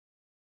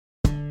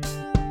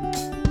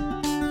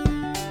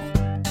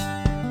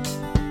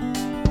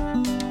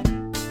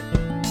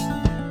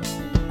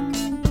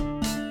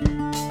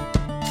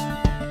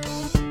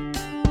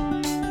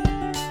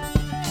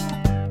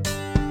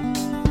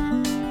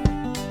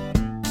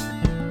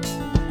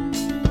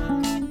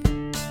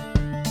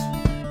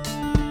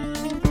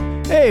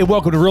Hey,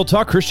 welcome to Real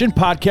Talk Christian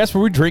Podcast,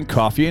 where we drink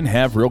coffee and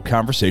have real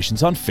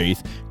conversations on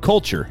faith,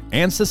 culture,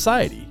 and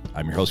society.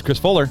 I'm your host, Chris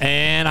Fuller.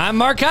 And I'm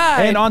Mark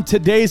Hyde. And on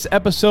today's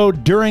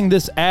episode, during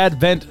this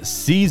Advent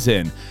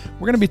season,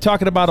 we're going to be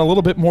talking about a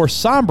little bit more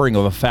sombering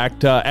of a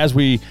fact. As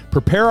we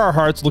prepare our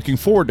hearts looking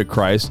forward to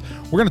Christ,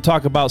 we're going to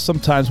talk about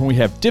sometimes when we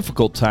have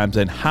difficult times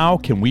and how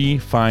can we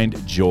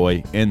find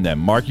joy in them.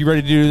 Mark, you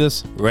ready to do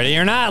this? Ready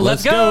or not,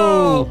 let's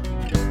go.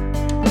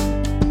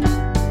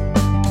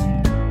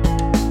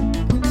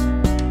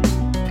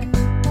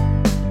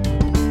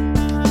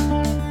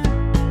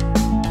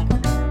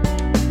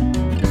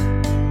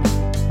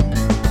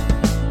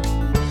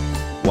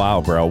 Wow,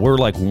 bro. We're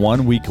like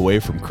 1 week away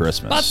from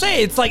Christmas. I'll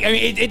say it's like, I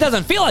mean, it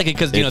doesn't feel like it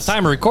because,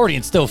 time of recording,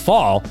 it's still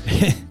fall.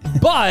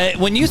 But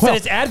when you said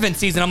it's Advent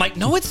season, I'm like,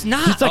 no, it's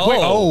not. It's like,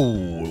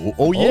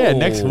 wait,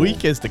 next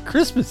week is the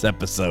Christmas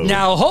episode.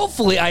 Now,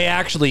 hopefully I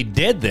actually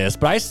did this,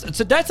 but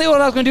so that's what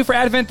I was going to do for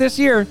Advent this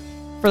year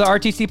for the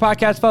RTC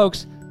podcast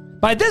folks.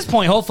 By this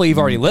point, hopefully you've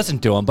already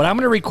listened to them, but I'm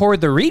going to record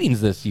the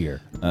readings this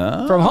year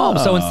from home.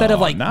 So instead of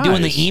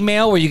doing the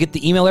email where you get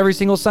the email every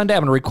single Sunday,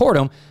 I'm going to record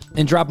them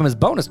and drop them as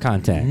bonus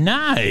content.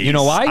 Nice. You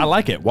know why? I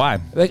like it. Why?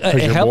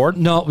 Because you're bored?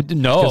 No.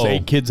 Because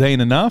 8 kids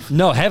ain't enough?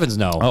 No, heavens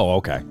no. Oh,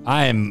 okay.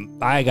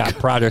 I got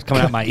projects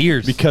coming out my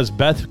ears. Because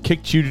Beth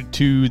kicked you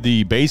to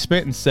the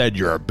basement and said,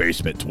 you're a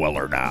basement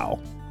dweller now.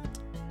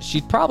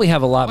 She'd probably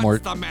have a lot more.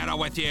 What's the matter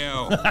with you?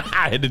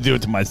 I had to do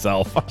it to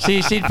myself.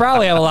 She'd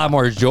probably have a lot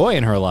more joy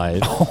in her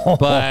life,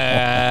 but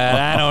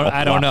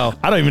I don't know.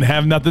 I don't even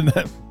have nothing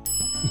that.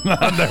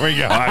 There we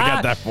go. I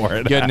got that for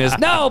it. Goodness.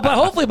 No, but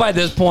hopefully by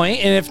this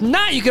point, and if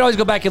not, you can always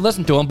go back and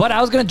listen to them. But I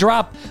was going to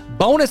drop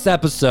bonus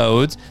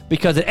episodes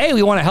because, A,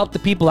 we want to help the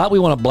people out. We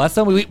want to bless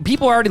them.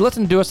 People are already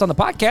listening to us on the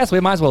podcast.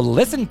 We might as well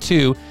listen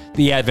to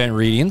the Advent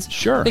readings.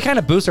 Sure. They kind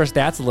of boost our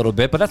stats a little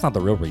bit, but that's not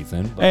the real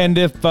reason. But. And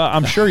if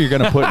I'm sure you're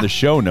going to put in the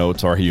show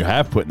notes, or you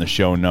have put in the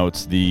show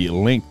notes, the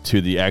link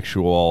to the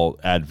actual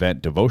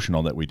Advent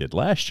devotional that we did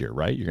last year,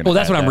 right? You're going to. Well,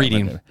 that's what I'm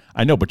reading.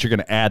 I know, but you're going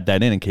to add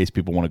that in case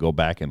people want to go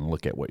back and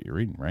look at what you're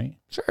reading, right?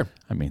 Sure.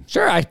 I mean,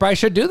 sure. I probably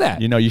should do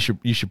that. You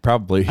should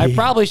probably. I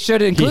probably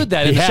should include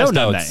that in the show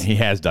notes. He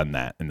has done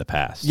that in the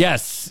past.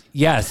 Yes,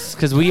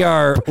 because we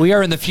are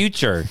in the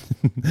future,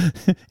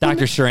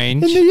 Doctor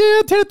Strange. In the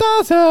year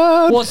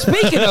 2000. Well,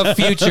 speaking of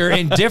future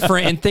and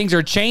different and things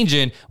are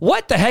changing,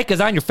 what the heck is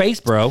on your face,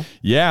 bro?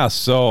 Yeah,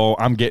 so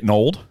I'm getting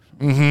old.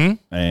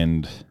 Mm-hmm.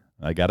 And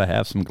I got to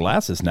have some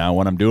glasses now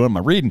when I'm doing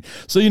my reading.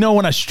 So,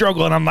 when I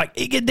struggle and I'm like,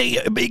 So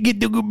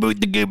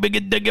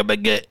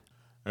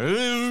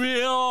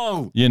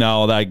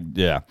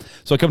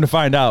I come to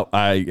find out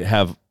I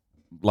have,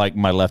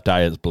 my left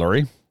eye is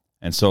blurry.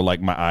 And so,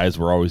 my eyes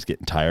were always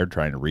getting tired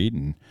trying to read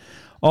and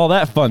all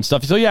that fun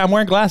stuff. So, yeah, I'm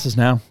wearing glasses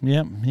now.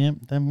 Yep.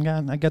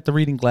 I got the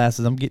reading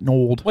glasses. I'm getting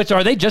old. Wait, so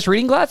are they just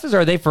reading glasses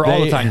or are they for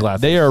all the time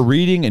glasses? They are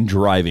reading and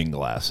driving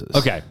glasses.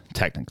 Okay.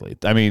 Technically.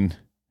 I mean,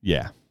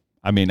 yeah.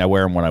 I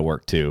wear them when I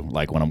work, too,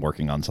 when I'm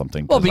working on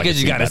something. Well,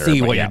 because you got to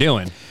see what you're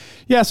doing.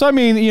 Yeah, so,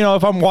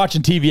 if I'm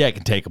watching TV, I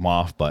can take them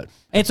off, but...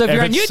 And so if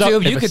you're on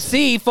YouTube, you could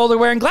see Fuller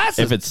wearing glasses.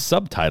 If it's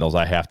subtitles,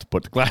 I have to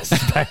put the glasses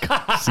back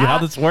on. See how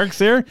this works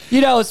here?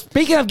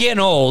 Speaking of getting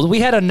old,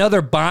 we had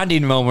another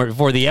bonding moment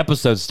before the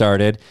episode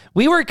started.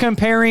 We were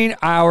comparing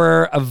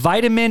our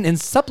vitamin and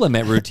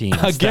supplement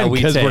routines. Again,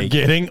 because we're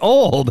getting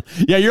old.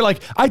 Yeah, you're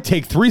like, I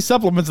take 3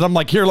 supplements, and I'm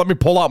like, here, let me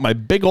pull out my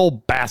big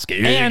old basket.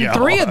 Here and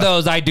 3 of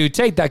those I do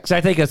take that because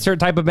I take a certain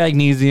type of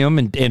magnesium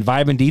and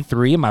vitamin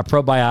D3 and my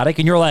probiotic.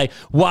 And you're like,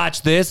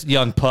 watch this,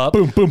 young pup.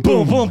 Boom, boom,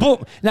 boom. Boom, boom,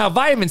 boom. Now,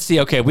 vitamin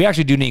C, okay, we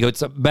actually do need to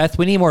go. Beth,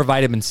 we need more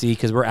vitamin C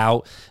because we're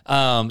out.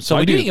 So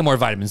we do need to get more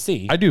vitamin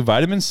C. I do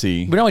vitamin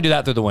C. We only do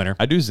that through the winter.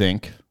 I do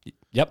zinc.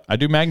 Yep. I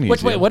do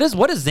magnesium. What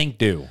does zinc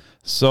do?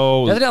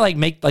 So doesn't it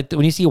make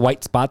when you see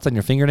white spots on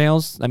your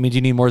fingernails, that means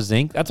you need more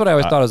zinc? That's what I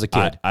always thought as a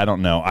kid. I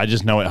don't know. I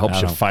just know it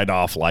helps you fight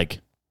off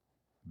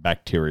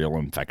bacterial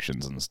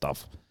infections and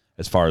stuff.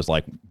 As far as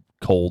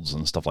colds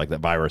and stuff like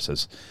that,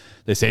 viruses.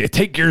 They say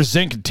take your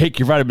zinc and take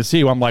your vitamin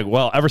C. Well, I'm like,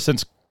 well, ever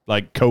since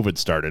COVID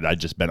started, I've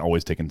just been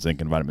always taking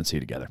zinc and vitamin C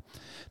together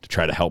to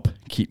try to help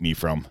keep me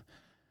from.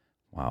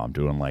 Wow, I'm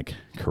doing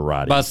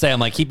karate. About to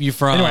say, keep you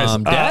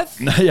from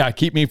death? Yeah,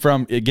 keep me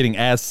from getting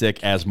as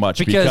sick as much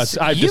because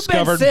I've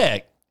discovered. Been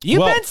sick.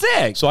 You've been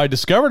sick. So I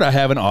discovered I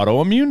have an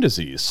autoimmune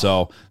disease.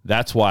 So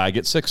that's why I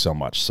get sick so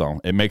much. So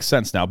it makes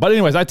sense now. But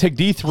anyways, I take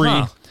D3.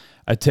 Huh.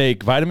 I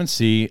take vitamin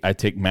C. I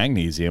take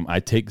magnesium. I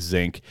take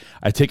zinc.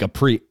 I take a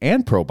pre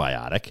and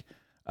probiotic.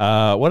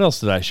 What else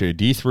did I show you?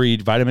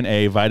 D3, vitamin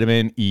A,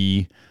 vitamin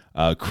E,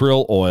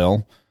 krill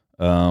oil.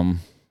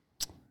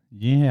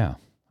 Yeah,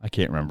 I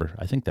can't remember.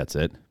 I think that's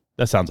it.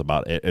 That sounds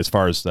about it as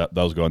far as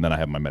those go. And then I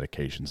have my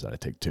medications that I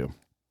take too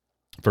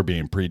for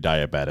being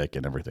pre-diabetic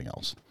and everything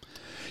else.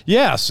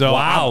 Yeah, so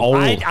wow,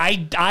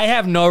 I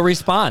have no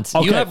response.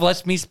 Okay. You have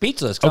left me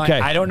speechless. Okay,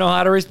 I don't know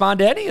how to respond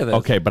to any of this.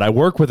 Okay, but I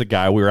work with a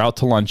guy. We were out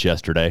to lunch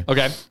yesterday.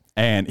 Okay,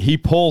 and he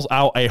pulls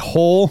out a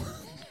whole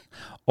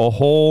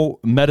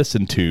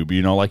medicine tube.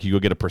 You go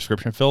get a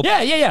prescription filled.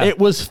 Yeah. It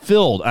was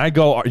filled. I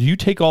go, "You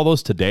take all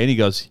those today?" And he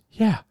goes,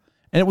 "Yeah."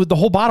 and the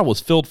whole bottle was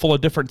filled full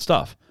of different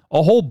stuff.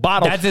 A whole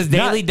bottle. That's his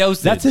daily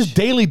dosage. That's his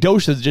daily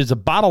dosage. Is a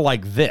bottle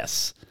like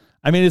this.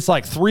 I mean, it's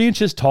like 3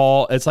 inches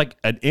tall. It's like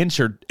an inch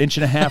or inch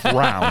and a half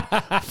round,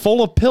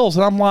 full of pills.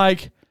 And I'm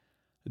like,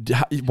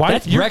 why?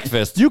 That's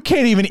breakfast. You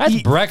can't even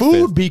eat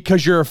food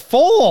because you're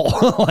full.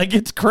 Like,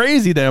 it's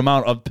crazy the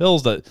amount of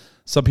pills that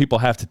some people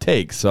have to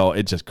take. So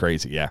it's just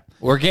crazy. Yeah.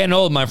 We're getting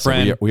old, my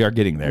friend. So we are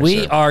getting there.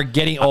 We are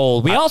getting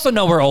old. We also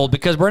know we're old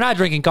because we're not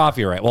drinking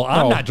coffee, right? Well,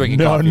 I'm not drinking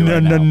coffee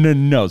right now.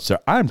 No, sir.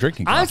 I'm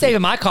drinking coffee. I'm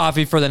saving my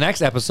coffee for the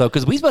next episode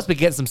because we're supposed to be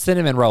getting some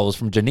cinnamon rolls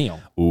from Janelle.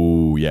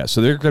 Ooh, yeah.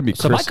 So they're going to be.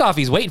 So my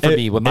coffee's waiting for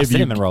me with my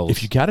cinnamon rolls.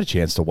 If you got a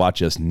chance to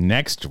watch us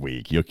next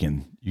week, you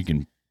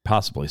can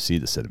possibly see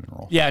the cinnamon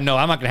roll. Yeah, no,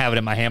 I'm not gonna have it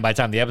in my hand by the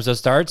time the episode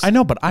starts. I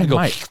know, but I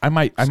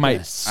might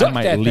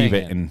leave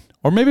it in,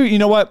 or maybe you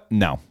know what?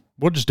 No,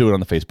 we'll just do it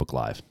on the Facebook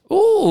Live.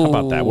 Ooh, how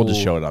about that? We'll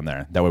just show it on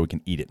there. That way we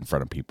can eat it in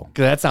front of people.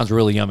 That sounds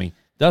really yummy.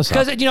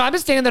 Because I've been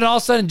standing there and all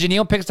of a sudden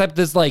Janelle picks up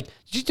this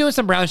she's doing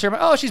some brown sugar.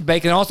 Oh, she's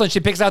baking. And all of a sudden she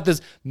picks out this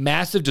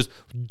massive just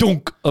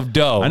dunk of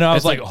dough. I know. I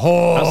was like,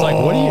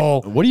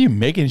 what are you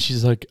making?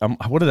 She's like,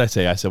 what did I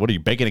say? I said, what are you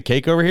baking a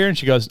cake over here? And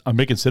she goes, I'm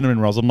making cinnamon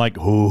rolls. I'm like,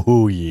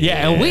 oh yeah.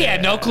 Yeah, and we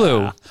had no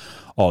clue.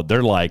 Oh,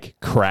 they're like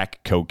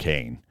crack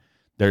cocaine.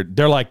 They're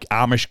like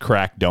Amish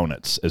crack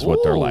donuts is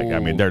what they're like. I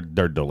mean, they're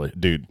delicious,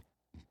 dude.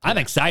 I'm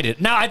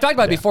excited. Now I talked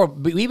about it before.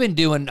 We've been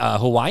doing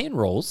Hawaiian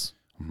rolls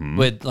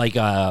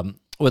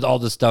with all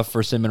the stuff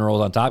for cinnamon rolls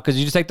on top, because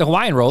you just take the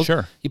Hawaiian rolls,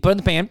 you put it in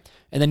the pan,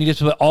 and then you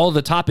just put all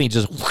the toppings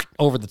just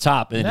over the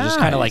top, and it just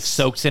kind of like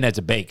soaks in as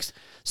it bakes.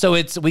 So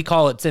we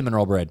call it cinnamon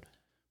roll bread.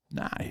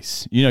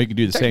 Nice. You know, you can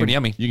do the same. Pretty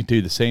yummy. You can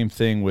do the same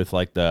thing with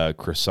like the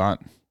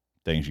croissant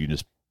things. You can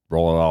just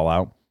roll it all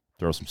out,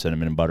 throw some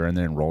cinnamon and butter in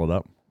there, and roll it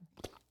up.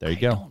 There you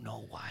go. I don't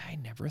know why I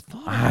never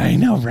thought. I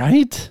know,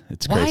 right?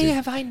 It's crazy. Why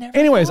have I never?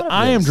 Anyways, thought of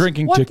I am this?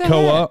 drinking What the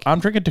Toccoa. heck? I'm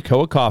drinking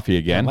Toccoa coffee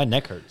again. My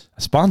neck hurts.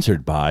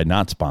 Sponsored by,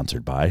 not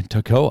sponsored by,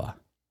 Toccoa.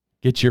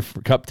 Get your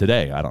cup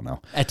today. I don't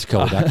know. At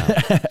Toccoa.com.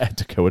 At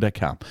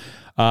Toccoa.com.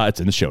 It's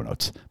in the show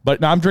notes.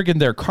 But now I'm drinking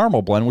their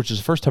caramel blend, which is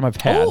the first time I've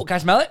had. Oh, can I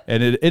smell it?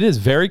 And it is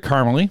very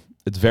caramely.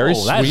 It's very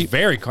sweet. That's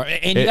very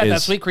and you got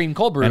that sweet cream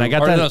cold brew. And I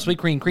got that sweet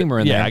cream creamer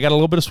in there. Yeah, I got a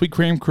little bit of sweet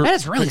cream.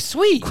 That's really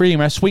sweet.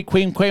 Sweet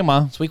cream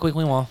crema. Sweet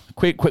cream.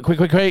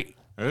 Quick.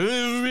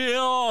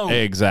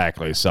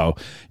 Exactly. So,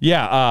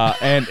 yeah,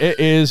 and it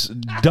is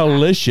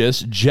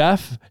delicious.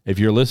 Jeff, if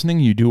you're listening,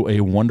 you do a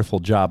wonderful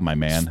job, my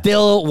man.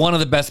 Still one of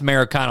the best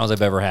Americanos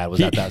I've ever had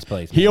was at that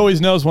place. He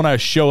always knows when I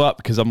show up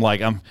because I'm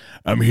like,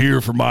 I'm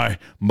here for my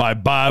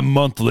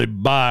bi-monthly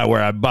buy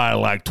where I buy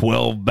like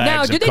 12 bags of coffee.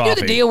 Now, did they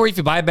do the deal where if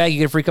you buy a bag, you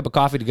get a free cup of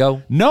coffee to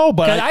go? No,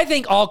 but I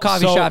think all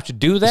coffee shops should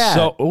do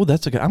that.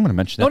 That's a good. I'm going to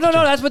mention that. No,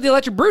 that's what the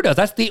Electric Brew does.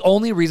 That's the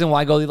only reason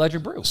why I go to the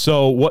Electric Brew.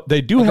 So what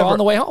they do have on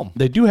the way home.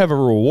 They do have a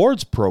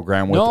rewards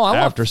program with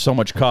after so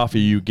much coffee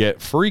you get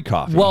free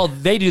coffee. Well,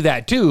 they do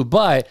that too,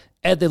 but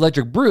at the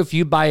Electric Brew, if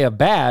you buy a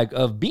bag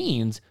of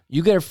beans,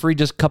 you get a free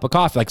just cup of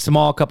coffee, like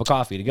small cup of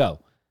coffee to go.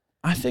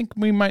 I think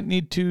we might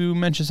need to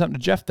mention something to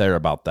Jeff there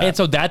about that. And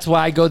so that's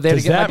why I go there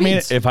to get my beans.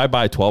 Does that mean if I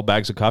buy 12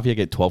 bags of coffee, I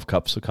get 12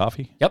 cups of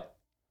coffee? Yep.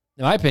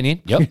 In my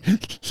opinion, yep.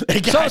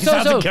 Hey guys,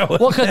 how's it going?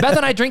 Well, because Beth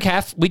and I drink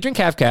half. We drink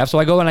half-calf, so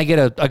I go and I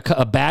get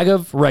a bag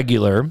of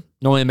regular,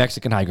 normally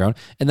Mexican high ground,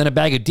 and then a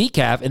bag of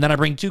decaf, and then I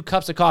bring 2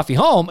 cups of coffee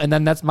home, and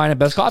then that's mine and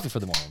best coffee for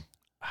the morning.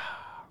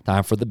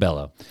 Time for the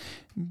bellow.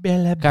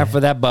 Time for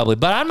that bubbly.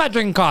 But I'm not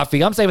drinking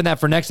coffee. I'm saving that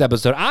for next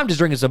episode. I'm just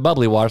drinking some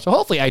bubbly water. So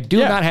hopefully I do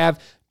not have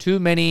too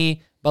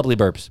many bubbly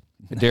burps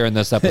during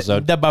this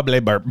episode. The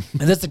bubbly burp.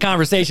 And that's the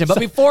conversation. But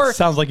before...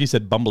 Sounds like you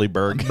said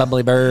Bumblyberg.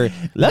 Bumblyberg.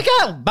 Look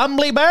out,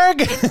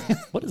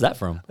 Bumblyberg. What is that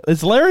from?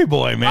 It's Larry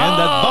Boy, man.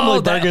 That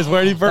Bumblyberg is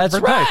where he first.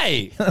 That's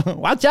right.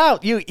 Watch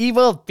out, you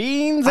evil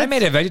fiends. I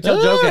made a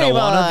VeggieTale joke at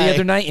Awana the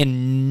other night,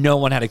 and no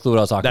one had a clue what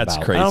I was talking about.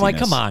 That's crazy. I'm like,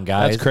 come on,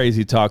 guys. That's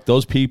crazy talk.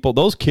 Those people,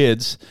 those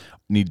kids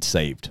need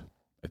saved.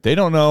 If they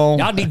don't know,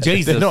 y'all need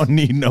Jesus. They don't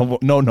need no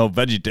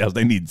VeggieTales.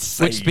 They need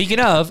saved. Which, speaking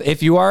of,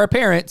 if you are a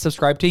parent,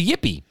 subscribe to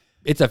Yippee.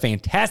 It's a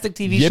fantastic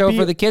TV show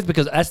for the kids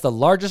because that's the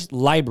largest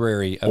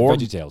library of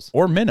VeggieTales.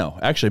 Or Minnow.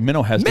 Actually,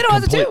 Minnow has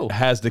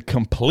the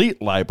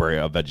complete library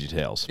of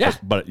VeggieTales. Yeah.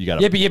 But you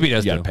got Yippee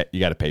does too. You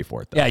got to pay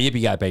for it, though. Yeah,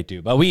 Yippee got to pay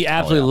too. But we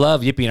absolutely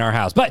love Yippee in our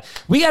house. But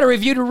we got a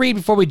review to read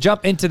before we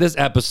jump into this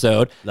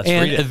episode. Let's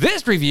read it.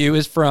 This review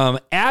is from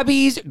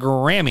Abby's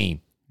Grammy.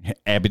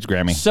 Abby's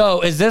Grammy.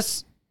 So is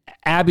this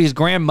Abby's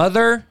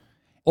grandmother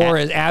or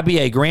is Abby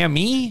a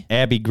Grammy?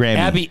 Abby Grammy.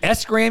 Abby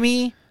S.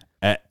 Grammy?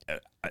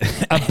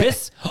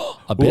 Abyss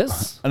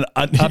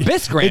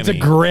Grammy. It's a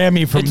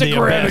Grammy from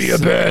the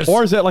Abyss.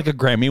 Or is it like a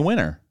Grammy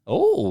winner?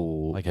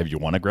 Oh. Like, have you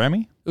won a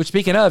Grammy?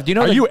 Speaking of, do you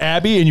know... Are you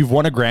Abby and you've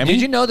won a Grammy?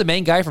 Did you know the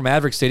main guy from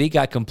Maverick City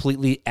got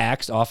completely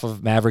axed off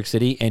of Maverick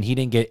City and he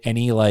didn't get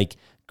any, like,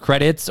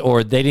 credits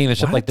or they didn't even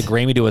ship, like, the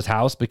Grammy to his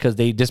house because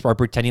they just are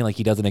pretending like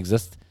he doesn't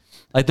exist?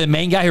 Like, the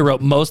main guy who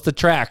wrote most of the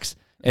tracks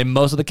And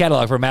most of the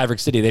catalog for Maverick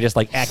City, they just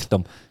like axed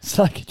them. It's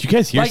like, did you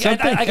guys hear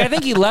something? I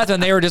think he left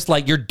and they were just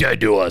like, you're dead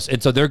to us.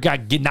 And so they're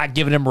not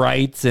giving him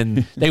rights.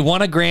 And they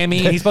won a Grammy.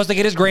 And he's supposed to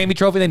get his Grammy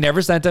trophy. They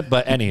never sent it.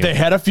 But anyway. They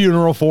had a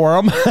funeral for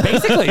him.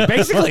 Basically.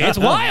 It's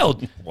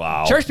wild.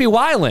 Wow. Church be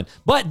wildin'.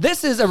 But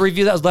this is a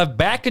review that was left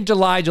back in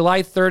July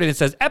 3rd. And it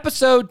says,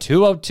 episode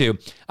 202.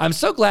 I'm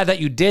so glad that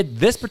you did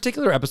this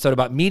particular episode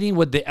about meeting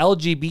with the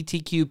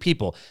LGBTQ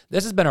people.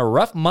 This has been a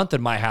rough month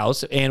in my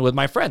house and with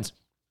my friends.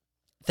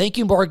 Thank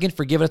you, Morgan,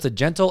 for giving us a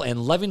gentle and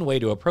loving way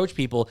to approach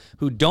people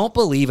who don't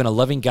believe in a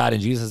loving God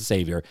and Jesus as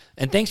Savior.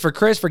 And thanks for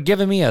Chris for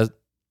giving me a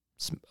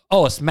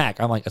smack.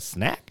 I'm like, a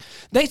snack?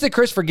 Thanks to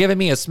Chris for giving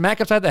me a smack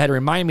upside the head to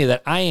remind me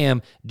that I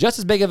am just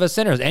as big of a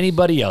sinner as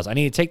anybody else. I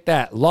need to take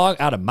that log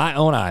out of my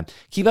own eye.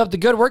 Keep up the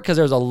good work because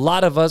there's a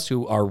lot of us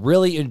who are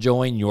really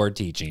enjoying your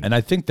teaching. And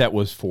I think that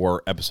was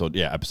for episode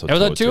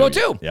 202.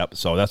 202. Yep.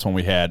 So that's when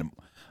we had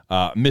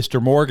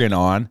Mr. Morgan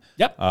on.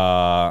 Yep.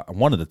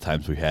 One of the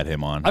times we had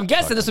him on. I'm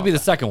guessing this would be the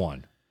second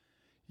one.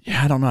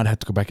 Yeah, I don't know. I'd have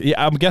to go back.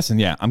 Yeah, I'm guessing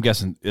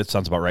it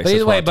sounds about right. But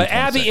either way, but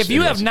Abby, if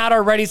you have not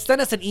already,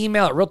 send us an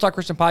email at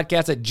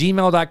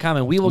realtalkchristianpodcast@gmail.com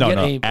and we will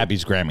get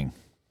Abby's Grammy.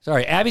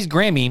 Sorry, Abby's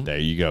Grammy. There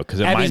you go. Because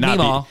it Abby's might not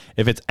Meemaw. be.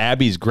 If it's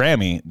Abby's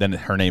Grammy, then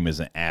her name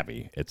isn't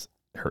Abby. It's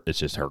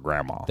just her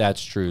grandma.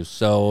 That's true.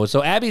 So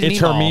Abby's It's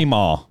Meemaw. her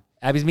Meemaw.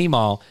 Abby's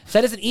Meemaw.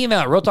 Send us an email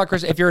at Real Talk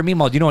Christian. If you're a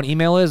Meemaw, do you know what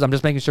email is? I'm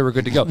just making sure we're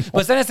good to go.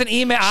 But send us an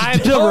email. I'm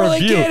totally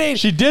kidding.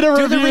 She did a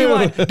review.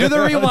 Do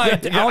the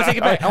rewind. I want to take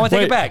it back.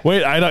 Take it back.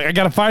 Wait, I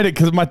got to find it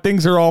because my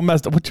things are all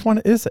messed up. Which one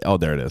is it? Oh,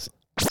 there it is.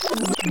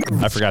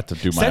 I forgot to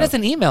do my Send us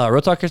an email at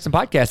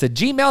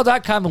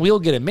realtalkchristianpodcast@gmail.com and we will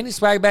get a mini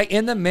swag bag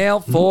in the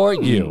mail for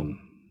you.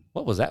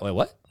 What was that? Wait,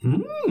 what?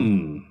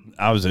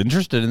 I was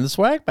interested in the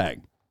swag bag.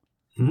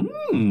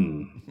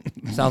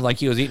 Sounds like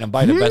he was eating a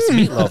bite of best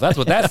meatloaf. That's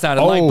what that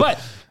sounded like.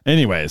 But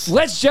anyways,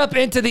 let's jump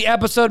into the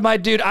episode, my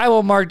dude. I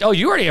will mark. Oh,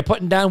 you already are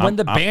putting down when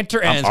the banter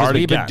ends because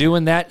we've been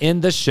doing that in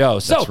the show.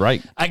 So that's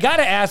right. I got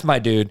to ask, my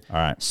dude. All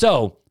right.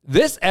 So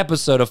this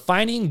episode of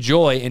finding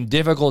joy in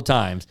difficult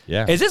times.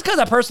 Yeah. Is this because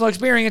of personal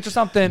experience or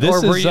something?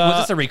 Was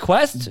this a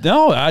request?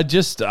 No,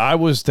 I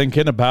was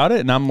thinking about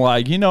it and I'm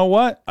like, you know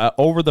what?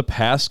 Over the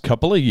past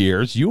couple of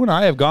years, you and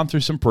I have gone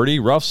through some pretty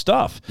rough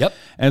stuff. Yep.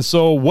 And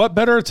so what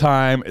better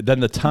time than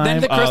the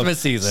time the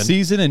Christmas of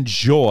season and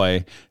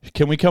joy?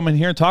 Can we come in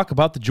here and talk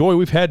about the joy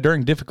we've had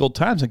during difficult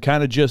times and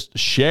kind of just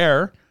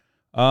share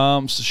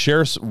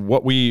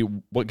what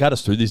got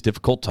us through these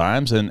difficult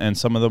times and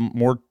some of the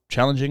more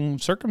challenging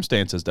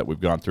circumstances that we've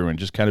gone through and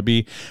just kind of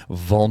be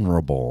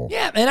vulnerable.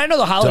 Yeah, and I know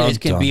the holidays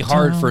can be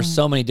hard for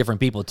so many different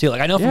people too.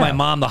 Like I know for my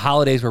mom, the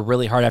holidays were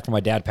really hard after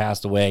my dad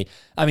passed away.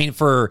 I mean,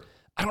 I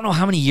don't know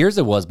how many years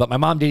it was, but my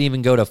mom didn't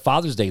even go to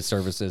Father's Day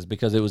services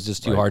because it was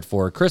just too hard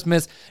for her.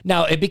 Christmas.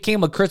 Now, it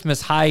became a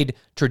Christmas Hyde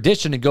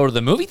tradition to go to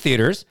the movie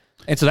theaters.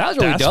 And so that was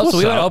really dope. So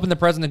we went to open the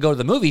present and go to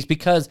the movies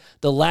because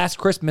the last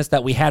Christmas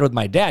that we had with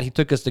my dad, he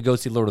took us to go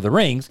see Lord of the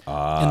Rings.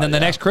 And then the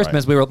next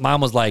Christmas,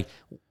 mom was like,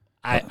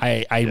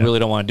 I really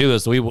don't want to do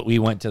this. So we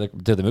went to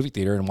the movie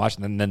theater and watched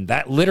it. And then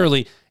that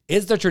literally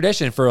is the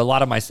tradition for a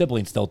lot of my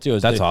siblings still too.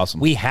 That's awesome.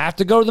 We have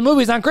to go to the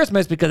movies on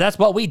Christmas because that's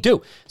what we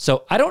do.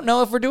 So I don't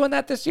know if we're doing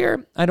that this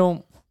year.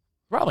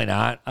 Probably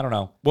not. I don't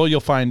know. Well, you'll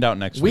find out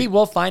next week. We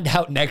will find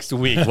out next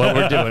week what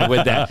we're doing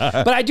with that.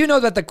 But I do know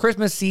that the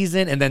Christmas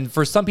season and then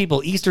for some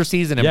people, Easter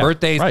season and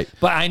birthdays. Right.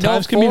 But I know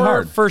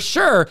for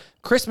sure,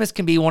 Christmas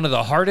can be one of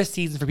the hardest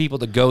seasons for people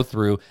to go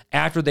through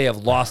after they have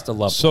lost a loved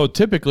one. So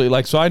typically,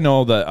 I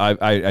know that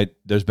I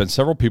there's been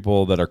several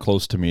people that are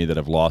close to me that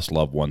have lost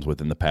loved ones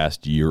within the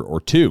past year or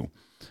two.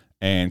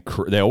 And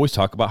they always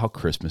talk about how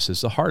Christmas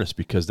is the hardest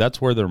because that's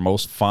where their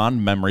most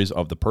fond memories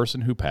of the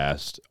person who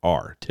passed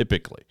are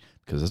typically.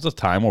 Because it's a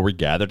time where we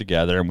gather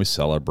together and we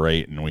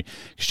celebrate and we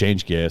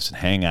exchange gifts and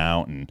hang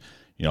out and,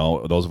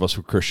 those of us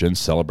who are Christians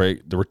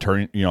celebrate the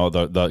return,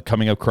 the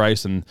coming of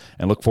Christ and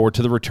look forward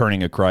to the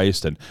returning of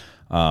Christ. And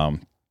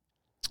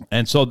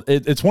so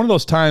it's one of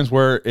those times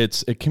where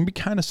it can be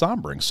kind of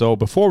sombering. So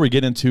before we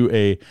get into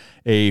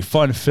a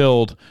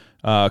fun-filled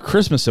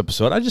Christmas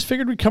episode, I just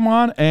figured we'd come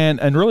on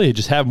and really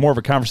just have more of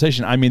a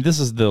conversation. I mean, this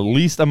is the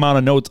least amount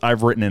of notes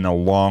I've written in a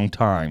long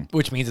time.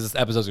 Which means this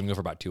episode's going to go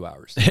for about 2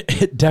 hours.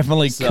 It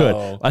definitely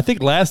could. I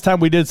think last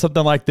time we did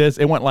something like this,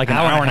 it went like an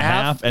hour and a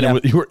half.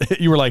 And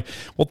you were like,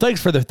 well,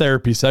 thanks for the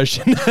therapy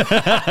session.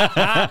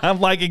 I'm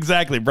like,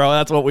 exactly, bro.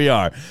 That's what we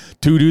are.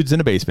 Two dudes in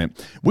a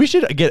basement. We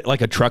should get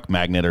like a truck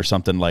magnet or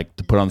something like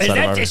to put on the side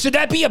of our... Should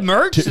that be a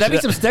merch? Should that be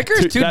some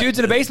stickers? Two dudes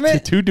in a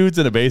basement? Two dudes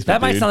in a basement,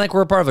 That might sound like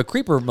we're a part of a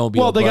creeper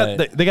mobile. Well,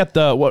 they got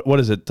the what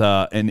is it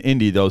in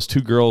Indy? Those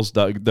two girls,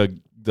 the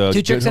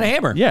two chicks and a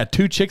hammer. Yeah,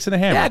 two chicks and a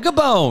hammer. Yeah, good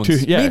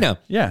bones. Mina.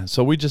 Yeah,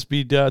 so we just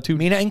be two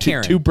Mina and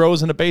Karen. Two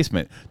bros in a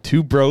basement.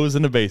 Two bros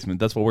in a basement.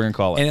 That's what we're gonna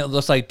call it. And it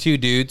looks like two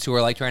dudes who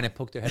are like trying to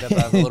poke their head up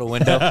out of the little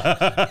window.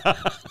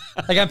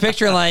 Like I'm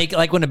picturing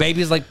like when the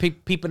baby's like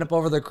peeping up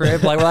over their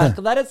crib, like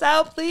let us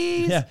out,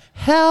 please. Yeah,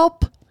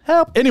 help.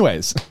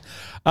 Anyways.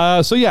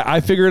 So yeah, I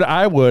figured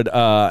I would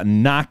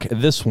knock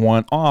this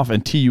one off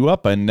and tee you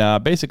up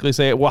and basically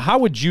say, well, how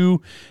would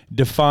you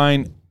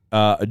define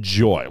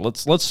joy.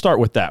 Let's start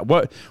with that.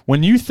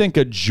 When you think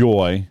of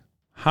joy,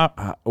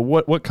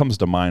 what comes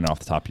to mind off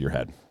the top of your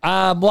head?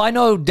 Well, I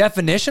know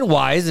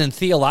definition-wise and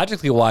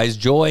theologically-wise,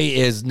 joy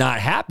is not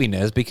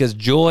happiness, because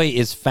joy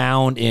is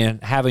found in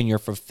having your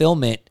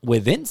fulfillment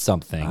within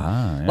something.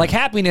 Yeah. Like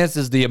happiness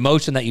is the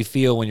emotion that you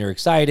feel when you're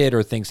excited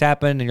or things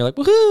happen and you're like,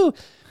 woohoo!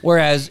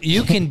 Whereas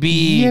you can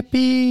be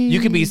Yippee. You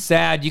can be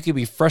sad, you can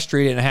be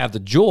frustrated and have the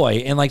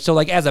joy. And so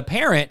as a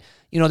parent,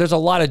 there's a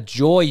lot of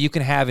joy you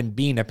can have in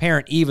being a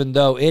parent, even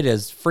though it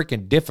is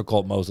freaking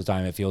difficult most of the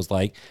time, it feels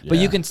like. But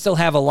you can still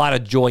have a lot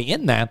of joy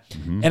in that.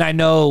 Mm-hmm. And I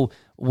know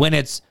when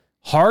it's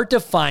hard to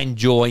find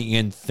joy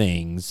in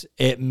things,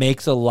 it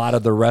makes a lot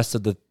of the rest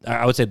of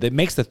I would say that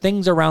makes the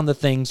things around the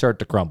thing start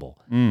to crumble.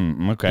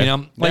 Okay.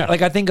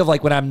 Like I think of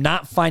when I'm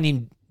not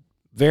finding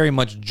very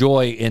much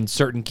joy in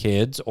certain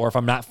kids, or if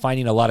I'm not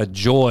finding a lot of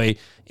joy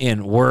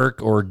in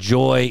work or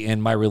joy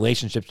in my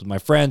relationships with my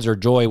friends or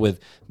joy with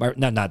my,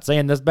 not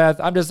saying this, Beth,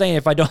 I'm just saying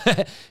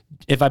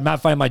if I'm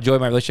not finding my joy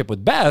in my relationship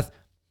with Beth,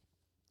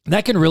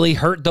 that can really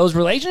hurt those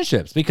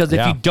relationships, because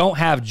if you don't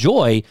have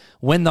joy,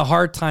 when the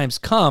hard times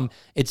come,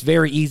 it's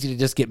very easy to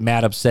just get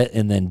mad, upset,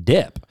 and then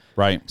dip.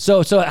 Right.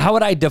 So how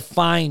would I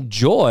define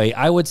joy?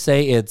 I would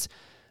say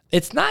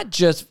it's not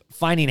just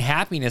finding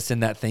happiness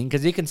in that thing,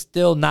 because you can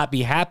still not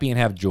be happy and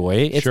have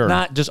joy. It's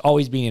not just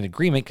always being in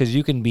agreement, because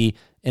you can be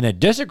in a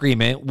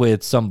disagreement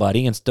with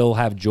somebody and still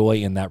have joy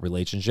in that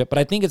relationship. But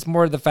I think it's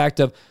more the fact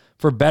of,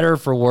 for better or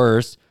for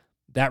worse,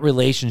 that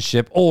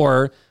relationship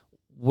or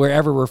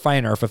wherever we're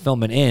finding our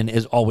fulfillment in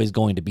is always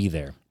going to be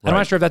there. Right. I'm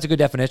not sure if that's a good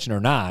definition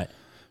or not.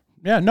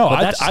 Yeah, no,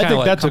 I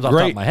think that's a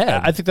great.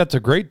 I think that's a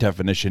great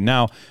definition.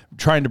 Now,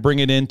 trying to bring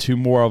it into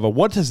more of a,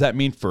 what does that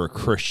mean for a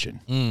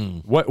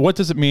Christian? What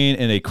does it mean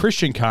in a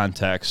Christian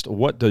context?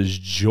 What does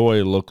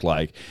joy look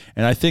like?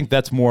 And I think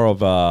that's more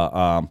of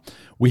a.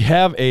 We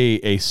have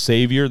a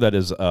Savior that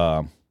is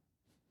the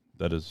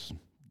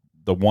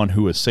one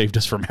who has saved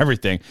us from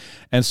everything,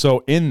 and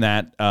so in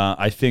that,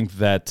 I think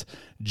that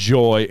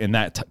joy in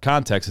that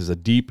context is a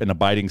deep and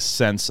abiding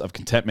sense of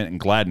contentment and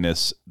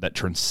gladness that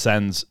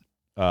transcends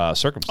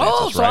circumstances.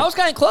 Oh, so right? I was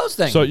kind of close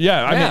then. So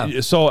I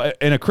mean, so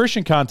in a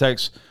Christian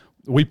context,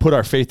 we put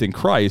our faith in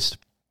Christ.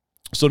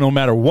 So no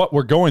matter what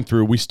we're going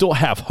through, we still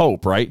have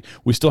hope, right?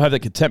 We still have the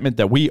contentment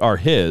that we are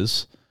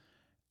His.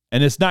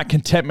 And it's not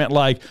contentment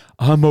like,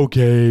 I'm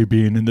okay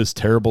being in this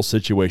terrible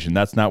situation.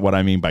 That's not what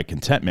I mean by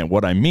contentment.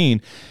 What I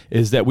mean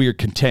is that we are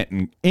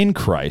content in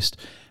Christ,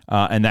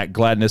 and that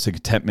gladness and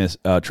contentment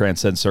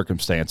transcends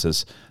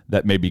circumstances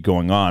that may be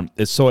going on.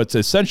 So it's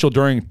essential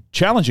during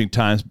challenging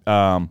times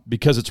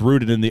because it's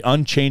rooted in the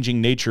unchanging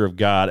nature of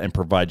God and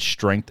provides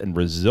strength and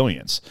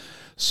resilience.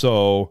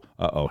 So,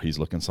 he's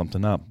looking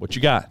something up. What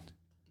you got?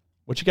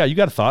 You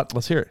got a thought?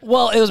 Let's hear it.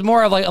 Well, it was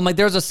more of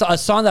there was a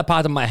song that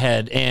popped in my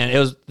head, and it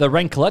was the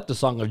Ren Collective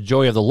song of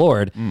Joy of the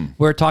Lord,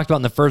 where it talked about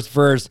in the first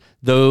verse,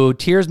 though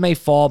tears may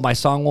fall, my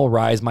song will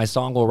rise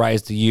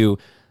to you.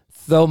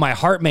 Though my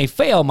heart may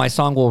fail, my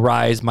song will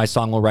rise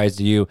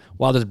to you.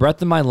 While there's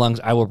breath in my lungs,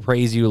 I will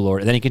praise you,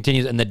 Lord. And then he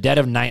continues, in the dead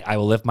of night, I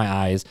will lift my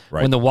eyes.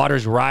 Right. When the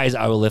waters rise,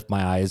 I will lift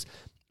my eyes.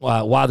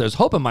 While there's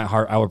hope in my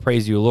heart, I will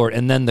praise you, Lord.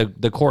 And then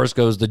the chorus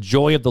goes, the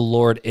joy of the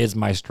Lord is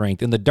my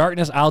strength. In the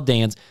darkness, I'll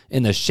dance.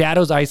 In the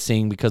shadows, I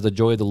sing, because the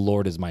joy of the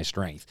Lord is my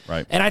strength.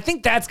 Right. And I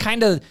think that's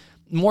kind of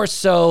more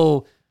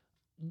so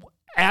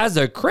as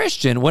a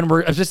Christian, when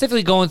we're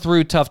specifically going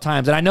through tough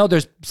times. And I know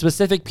there's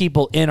specific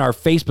people in our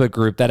Facebook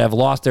group that have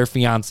lost their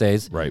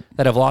fiancés, right,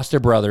 that have lost their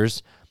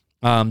brothers,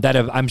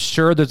 I'm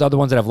sure there's other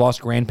ones that have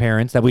lost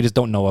grandparents that we just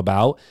don't know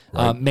about.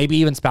 Right. Maybe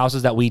even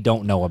spouses that we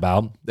don't know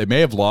about. They may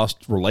have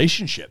lost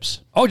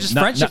relationships. Oh, just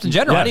friendships in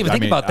general. I didn't even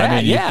think about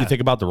that. You think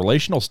about the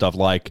relational stuff,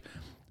 like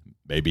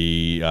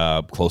maybe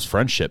close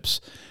friendships.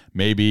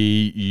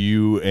 Maybe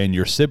you and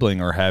your sibling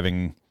are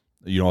having,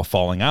 a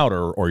falling out,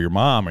 or your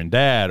mom and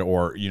dad,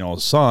 or,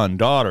 son,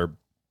 daughter,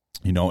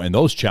 in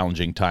those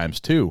challenging times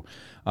too,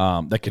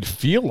 that could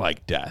feel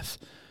like death.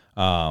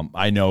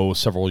 I know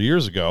several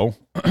years ago,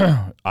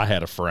 I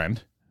had a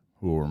friend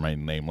who will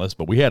remain nameless,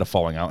 but we had a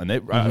falling out, and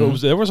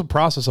there was a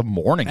process of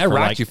mourning. I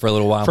rocked you for a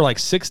little while. For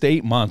 6 to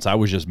 8 months, I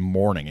was just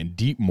mourning, and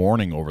deep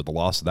mourning over the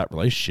loss of that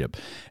relationship.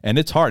 And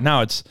it's hard.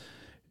 Now, it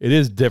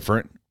is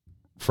different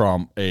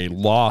from a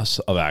loss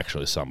of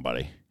actually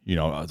somebody,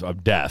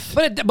 of death.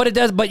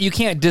 But you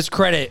can't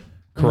discredit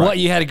what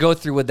you had to go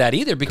through with that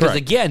either, because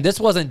again, this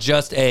wasn't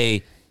just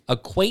a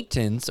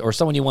acquaintance or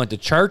someone you went to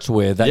church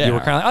with that you were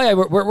kind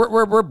of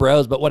we're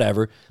bros, but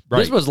whatever. Right.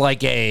 This was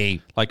like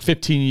a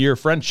 15-year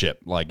friendship.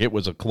 Like, it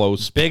was a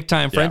close, big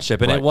time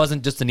friendship, and it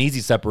wasn't just an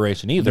easy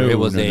separation either. It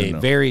was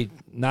very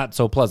not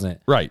so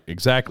pleasant. Right,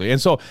 exactly. And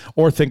so,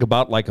 or think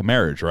about like a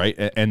marriage, right?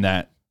 And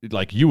that,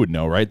 like, you would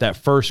know, right? That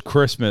first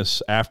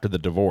Christmas after the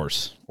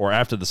divorce or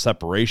after the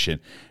separation,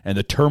 and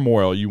the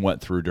turmoil you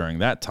went through during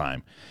that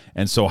time.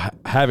 And so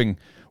having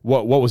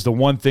what was the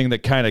one thing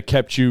that kind of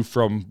kept you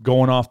from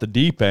going off the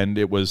deep end?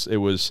 It was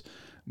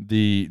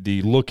the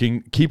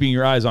keeping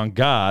your eyes on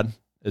God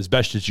as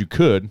best as you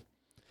could,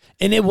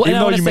 And it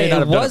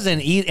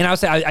wasn't easy. And I would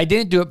say I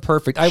didn't do it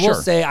perfect. I will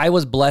say I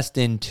was blessed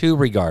in two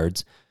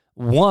regards.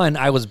 One,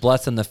 I was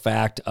blessed in the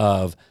fact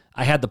of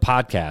I had the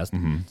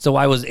podcast, so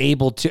I was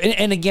able to.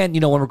 And again,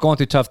 when we're going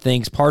through tough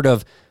things, part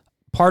of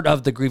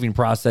the grieving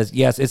process,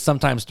 yes, it's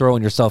sometimes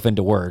throwing yourself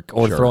into work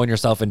or throwing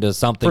yourself into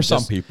something. For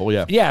some people,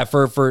 yeah. Yeah,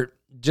 for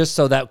just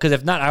so that, because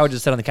if not, I would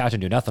just sit on the couch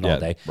and do nothing all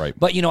day. Right.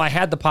 But, I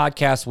had the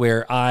podcast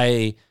where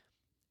I,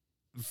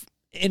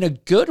 in a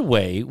good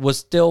way, was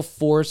still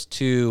forced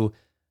to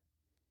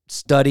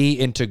study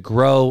and to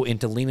grow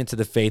and to lean into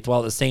the faith,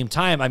 while at the same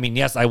time,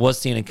 yes, I was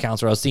seeing a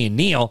counselor, I was seeing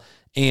Neil,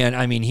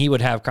 and he would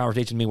have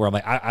conversations with me where I'm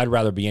like, I'd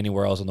rather be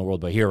anywhere else in the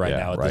world but here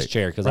now at this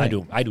chair, because I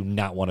do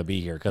not want to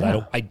be here, because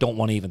I don't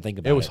want to even think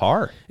about it. It was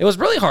hard. It was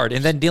really hard,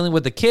 and then dealing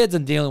with the kids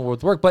and dealing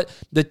with work. But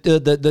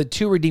the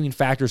two redeeming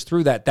factors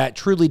through that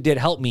truly did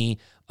help me.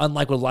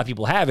 Unlike what a lot of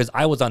people have, is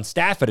I was on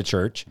staff at a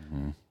church,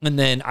 and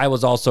then I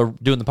was also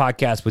doing the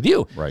podcast with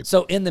you. Right.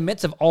 So in the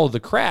midst of all of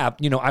the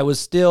crap, I was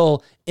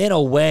still in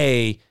a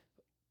way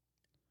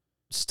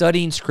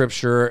studying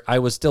scripture. I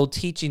was still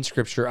teaching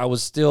scripture. I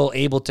was still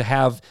able to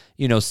have,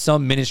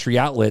 some ministry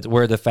outlet,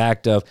 where the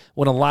fact of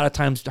when a lot of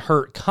times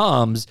hurt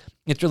comes,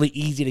 it's really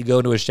easy to go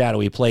into a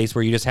shadowy place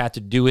where you just have to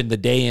do in, the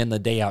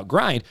day out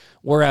grind.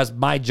 Whereas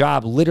my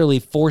job literally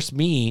forced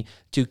me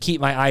to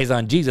keep my eyes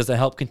on Jesus and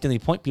help continually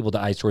point people to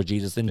eyes towards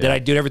Jesus. And did I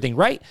do everything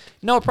right?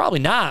 No, probably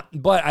not.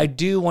 But I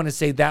do want to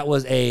say that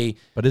was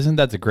But isn't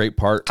that the great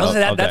part?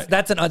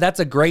 That's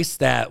a grace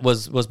that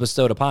was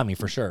bestowed upon me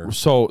for sure.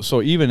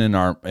 So even in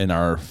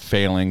our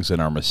failings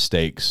and our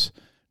mistakes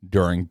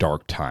during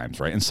dark times,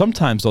 right? And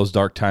sometimes those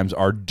dark times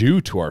are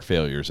due to our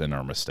failures and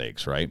our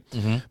mistakes, right?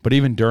 But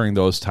even during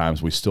those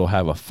times, we still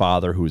have a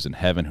Father who's in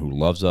heaven, who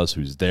loves us,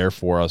 who's there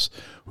for us,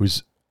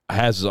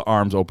 has his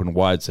arms open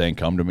wide saying,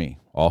 "Come to me,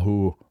 all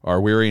who are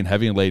weary and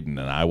heavy laden,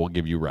 and I will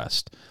give you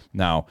rest."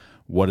 Now,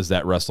 what does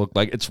that rest look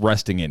like? It's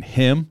resting in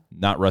Him,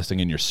 not resting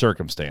in your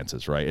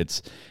circumstances, right?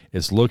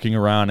 It's looking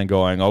around and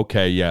going,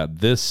 okay, yeah,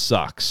 this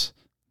sucks.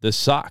 This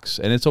sucks.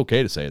 And it's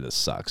okay to say this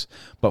sucks,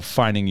 but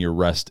finding your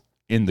rest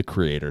in the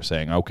Creator,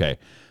 saying, okay,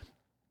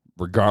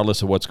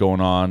 regardless of what's going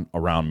on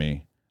around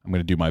me, I'm going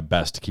to do my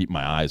best to keep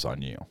my eyes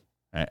on you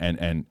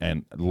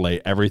and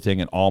lay everything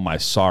and all my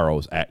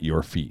sorrows at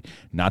your feet.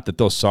 Not that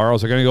those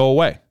sorrows are going to go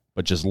away,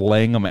 but just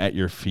laying them at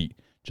your feet,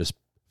 just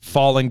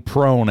falling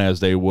prone as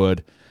they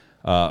would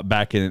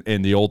back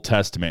in the Old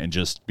Testament, and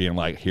just being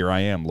like, here I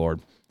am, Lord.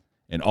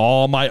 In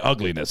all my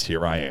ugliness,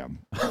 here I am.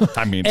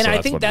 I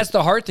think that's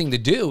the hard thing to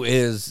do,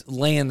 is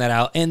laying that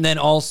out. And then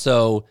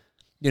also,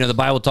 the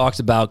Bible talks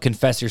about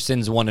confess your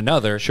sins to one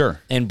another,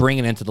 and bring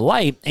it into the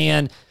light.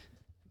 And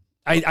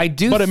I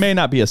do, but it may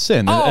not be a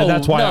sin. And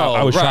that's why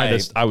I was trying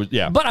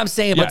to. But I'm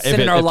saying, sin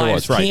in our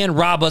lives can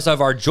rob us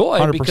of our joy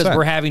 100%. Because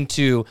we're having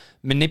to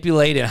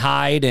manipulate and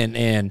hide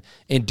and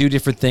do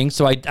different things.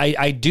 So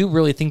I do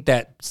really think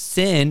that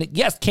sin,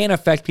 yes, can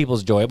affect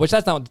people's joy, which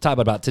that's not what the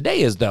topic about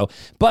today is, though.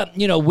 But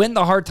when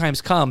the hard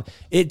times come,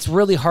 it's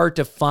really hard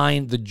to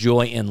find the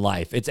joy in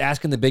life. It's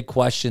asking the big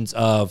questions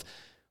of,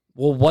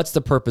 well, what's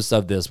the purpose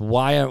of this?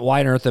 Why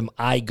on earth am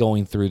I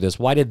going through this?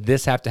 Why did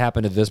this have to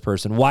happen to this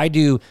person? Why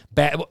do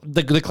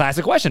the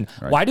classic question,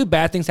 why do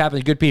bad things happen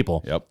to good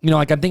people? Yep.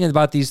 I'm thinking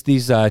about these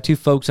two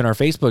folks in our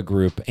Facebook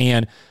group,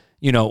 and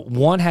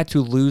one had to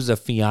lose a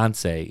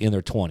fiance in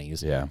their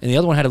 20s, and the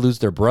other one had to lose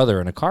their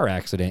brother in a car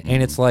accident.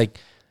 And it's like,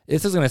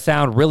 this is going to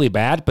sound really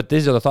bad, but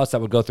these are the thoughts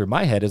that would go through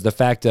my head, is the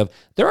fact of,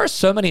 there are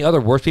so many other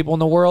worse people in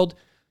the world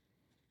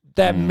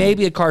that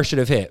maybe a car should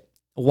have hit.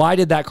 Why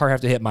did that car have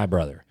to hit my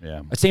brother?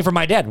 Yeah. Same for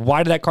my dad.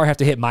 Why did that car have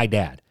to hit my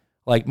dad?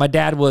 Like, my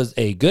dad was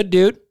a good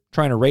dude,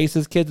 trying to raise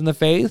his kids in the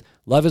faith,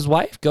 love his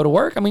wife, go to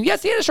work.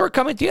 Yes, he had a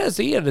shortcoming. Yes,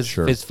 he had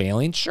his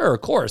failings. Sure,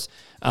 of course.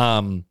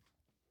 But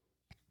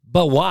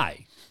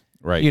why?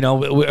 Right.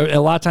 A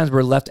lot of times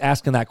we're left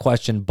asking that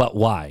question, but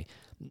why?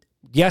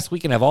 Yes, we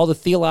can have all the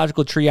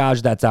theological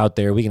triage that's out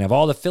there. We can have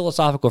all the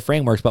philosophical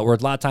frameworks, but we're a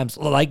lot of times,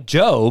 like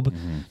Job,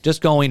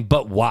 just going,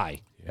 but why?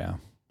 Yeah.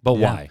 But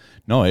why?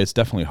 No, it's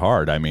definitely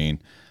hard. And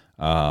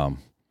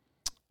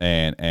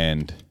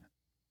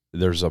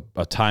there's a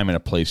time and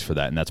a place for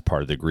that, and that's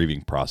part of the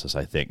grieving process,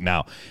 I think.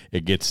 Now,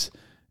 it gets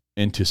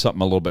into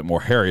something a little bit more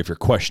hairy if you're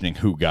questioning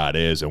who God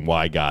is and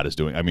why God is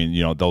doing.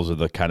 Those are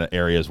the kind of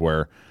areas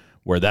where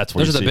that's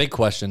where those are the big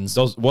questions.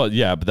 But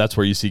that's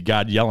where you see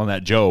God yelling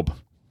at Job.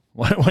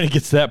 When he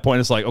gets to that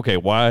point, it's like, okay,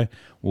 why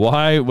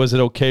was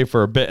it okay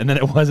for a bit and then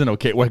it wasn't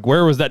okay? Like,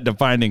 where was that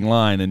defining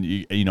line?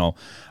 And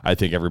I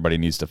think everybody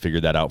needs to figure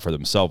that out for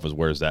themselves. Is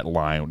where's that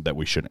line that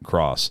we shouldn't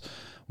cross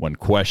when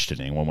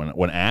questioning,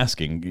 when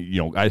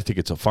asking? I think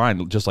it's a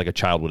fine, just like a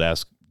child would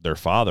ask their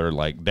father,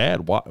 like,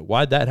 Dad,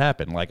 why'd that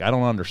happen? Like, I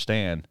don't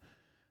understand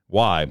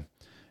why.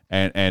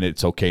 And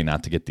it's okay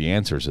not to get the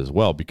answers as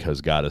well, because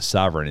God is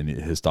sovereign and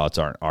His thoughts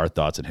aren't our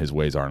thoughts and His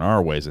ways aren't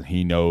our ways, and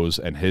He knows,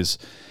 and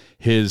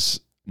His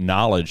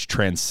knowledge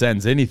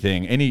transcends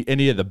anything,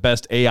 any of the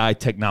best AI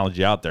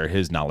technology out there.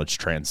 His knowledge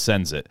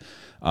transcends it.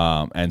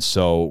 And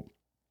so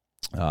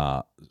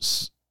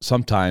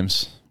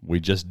sometimes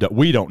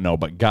We don't know,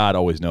 but God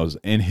always knows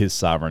in his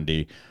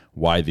sovereignty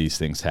why these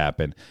things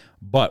happen.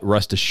 But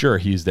rest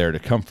assured, he's there to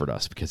comfort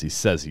us because he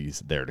says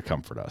he's there to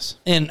comfort us.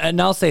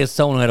 And I'll say, as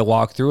someone who had to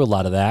walk through a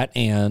lot of that,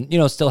 and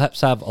still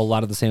have a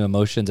lot of the same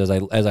emotions as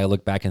I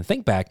look back and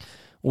think back,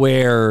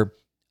 where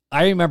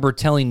I remember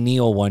telling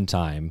Neil one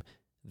time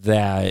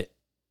that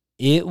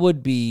it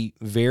would be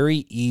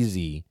very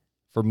easy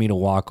for me to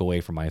walk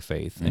away from my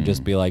faith and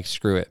just be like,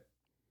 screw it.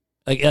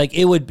 Like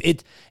it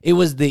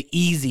was the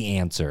easy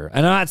answer.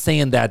 And I'm not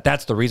saying that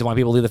that's the reason why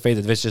people leave the faith,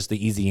 if it's just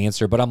the easy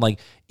answer, but I'm like,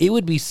 it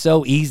would be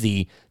so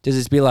easy to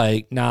just be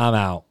like, nah, I'm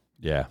out.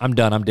 Yeah. I'm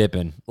done. I'm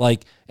dipping.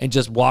 And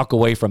just walk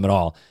away from it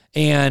all.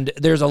 And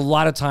there's a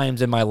lot of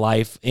times in my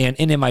life and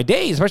in my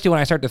days, especially when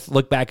I start to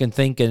look back and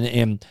think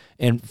and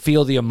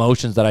feel the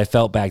emotions that I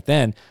felt back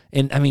then.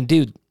 And I mean,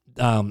 dude,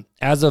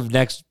 as of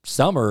next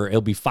summer,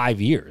 it'll be 5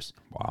 years.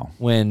 Wow.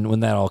 When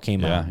that all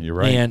came out. Yeah, you're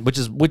right. And which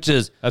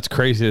is that's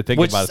crazy to think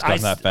about. It's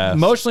coming that fast.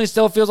 Emotionally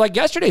still feels like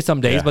yesterday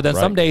some days, but then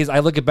right. some days I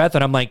look at Beth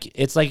and I'm like,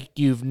 it's like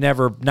you've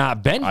never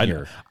not been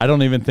here. I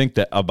don't even think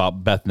that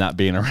about Beth not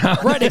being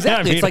around. Right,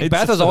 exactly. It's like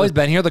Beth has always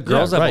been here. The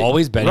girls have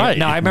always been here.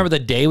 Now I remember the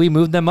day we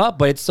moved them up,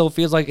 but it still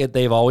feels like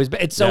they've always been.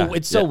 It's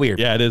so weird.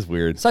 Yeah, it is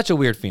weird. Such a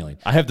weird feeling.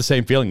 I have the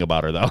same feeling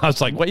about her though. I was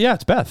like, well, yeah,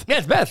 it's Beth. Yeah,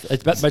 it's Beth.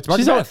 It's Beth. It's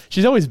Beth.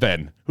 She's always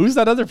been. Who's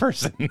that other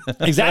person?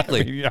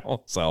 Exactly.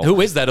 So who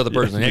is that other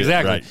person?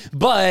 Exactly. Right.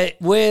 But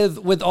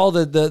with all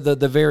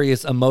the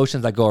various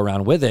emotions that go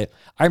around with it,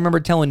 I remember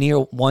telling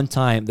Neil one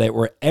time that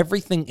where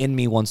everything in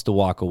me wants to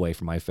walk away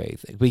from my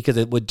faith because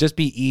it would just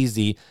be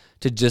easy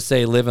to just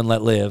say live and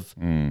let live.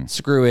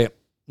 Screw it.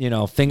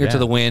 Finger to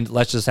the wind.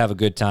 Let's just have a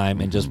good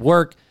time and just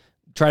work,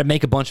 try to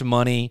make a bunch of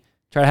money,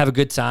 try to have a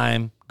good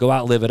time, go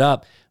out, live it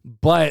up.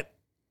 But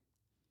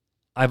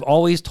I've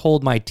always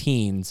told my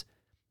teens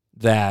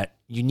that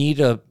you need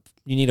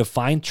to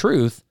find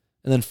truth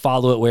and then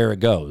follow it where it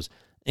goes.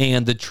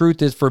 And the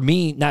truth is, for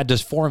me, not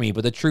just for me,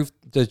 but the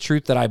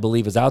truth that I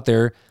believe is out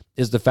there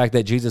is the fact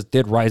that Jesus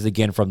did rise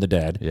again from the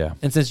dead. Yeah.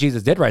 And since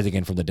Jesus did rise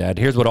again from the dead,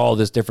 here's what all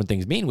this different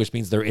things mean, which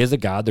means there is a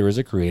God, there is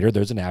a creator,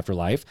 there's an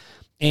afterlife.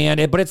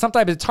 But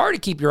sometimes it's hard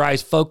to keep your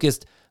eyes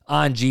focused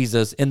on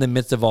Jesus in the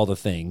midst of all the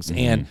things.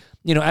 And,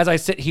 as I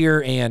sit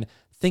here and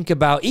think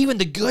about even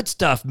the good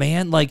stuff,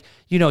 man.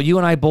 You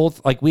and I both,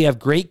 we have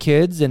great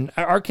kids and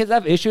our kids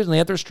have issues and they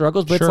have their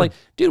struggles, but It's like,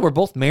 dude, we're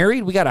both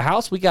married. We got a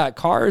house, we got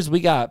cars, we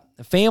got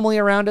a family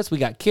around us, we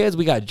got kids,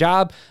 we got a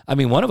job. I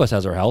mean, one of us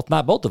has our health,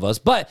 not both of us,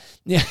 but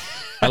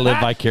I live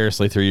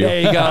vicariously through you.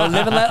 There you go.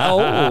 Live and let.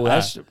 Oh,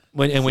 that's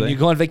when you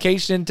go on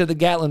vacation to the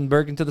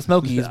Gatlinburg and to the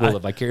Smokies, we'll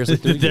live vicariously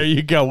through you. There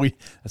you go. We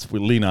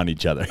lean on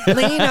each other.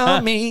 Lean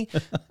on me.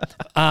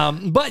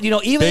 But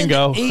even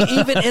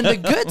in the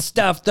good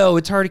stuff, though,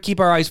 it's hard to keep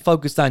our eyes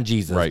focused on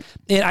Jesus. Right.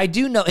 And I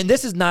do know, and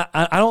this is not.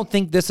 I don't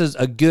think this is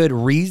a good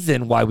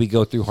reason why we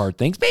go through hard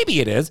things. Maybe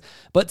it is,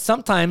 but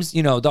sometimes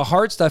the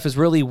hard stuff is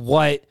really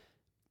what.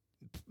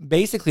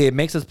 Basically, it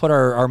makes us put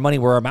our money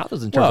where our mouth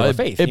is in terms of our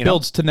faith. It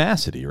builds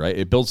tenacity, right?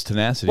 It builds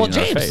tenacity in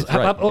James,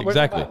 our faith. Right,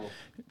 exactly.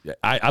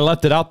 I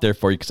left it out there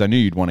for you because I knew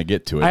you'd want to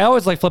get to it. I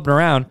always like flipping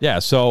around. Yeah,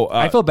 so...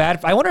 I feel bad.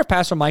 I wonder if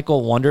Pastor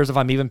Michael wonders if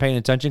I'm even paying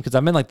attention because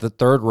I'm in the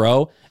third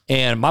row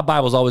and my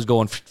Bible's always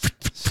going...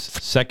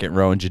 Second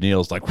row and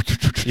Janelle's like...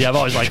 Yeah, I've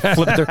always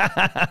flipped through.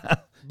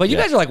 But you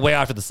guys are way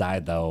off to the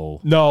side, though.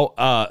 No,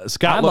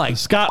 Scott.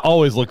 Scott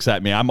always looks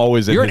at me. I'm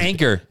always. You're an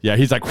anchor. Yeah,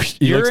 he's like.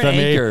 He looks at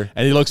me,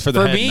 and he looks for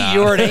the. For head me, nod.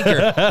 you're an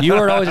anchor. You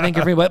are always an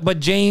anchor for me. But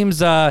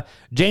James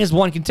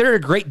 1, consider it a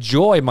great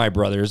joy, my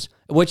brothers.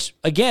 Which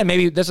again,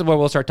 maybe this is where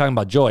we'll start talking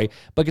about joy.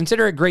 But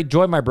consider it great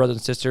joy, my brothers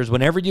and sisters,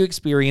 whenever you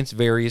experience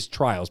various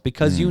trials,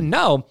 because you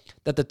know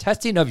that the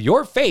testing of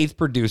your faith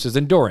produces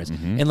endurance,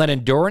 and let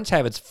endurance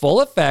have its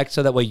full effect,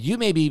 so that way you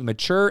may be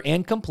mature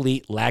and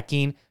complete,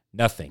 lacking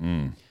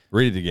nothing.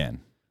 Read it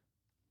again.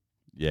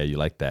 Yeah, you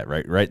like that,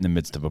 right? Right in the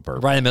midst of a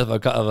burp. Right in the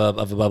middle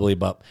of a bubbly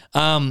bup.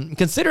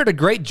 Consider it a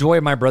great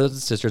joy, my brothers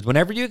and sisters,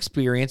 whenever you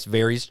experience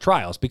various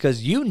trials,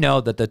 because you know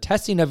that the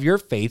testing of your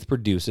faith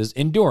produces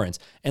endurance,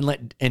 and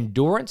let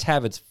endurance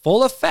have its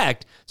full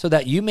effect, so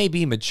that you may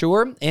be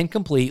mature and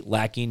complete,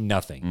 lacking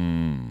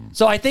nothing.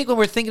 So I think when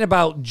we're thinking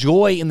about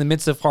joy in the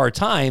midst of hard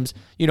times,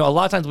 a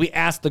lot of times we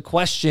ask the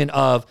question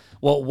of,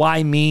 well,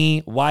 why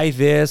me? Why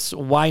this?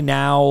 Why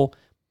now?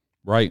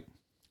 Right.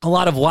 A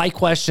lot of why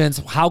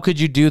questions. How could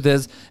you do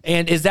this?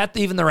 And is that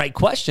even the right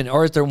question,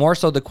 or is there more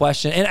so the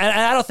question? And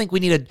I don't think we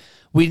need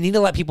to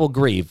let people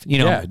grieve.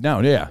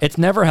 Yeah. It's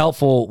never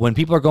helpful when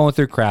people are going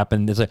through crap,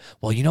 and it's like,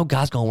 well,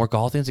 God's going to work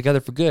all things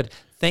together for good.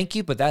 Thank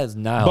you, but that is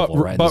not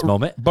helpful in this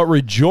moment. But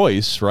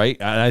rejoice, right?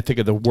 And I think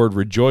of the word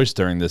rejoice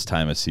during this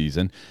time of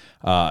season.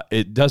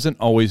 It doesn't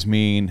always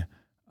mean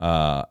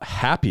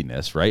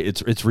happiness, right?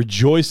 It's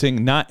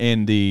rejoicing, not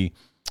in the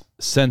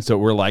sense that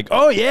we're like,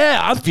 oh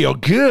yeah, I feel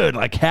good,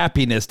 like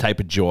happiness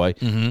type of joy.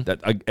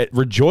 That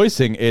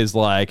rejoicing is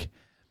like,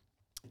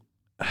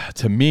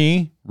 to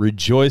me,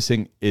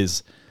 rejoicing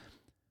is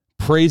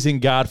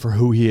praising God for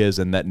who he is,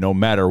 and that no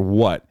matter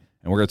what,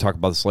 and we're going to talk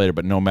about this later,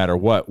 but no matter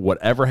what,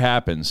 whatever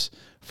happens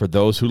for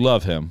those who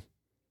love him,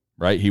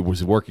 right? He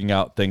was working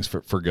out things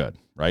for good,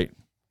 right?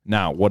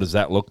 Now, what does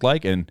that look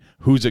like, and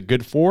who's it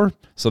good for?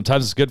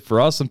 Sometimes it's good for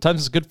us.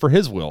 Sometimes it's good for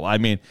his will. I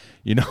mean,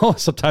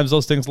 sometimes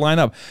those things line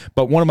up.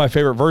 But one of my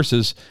favorite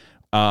verses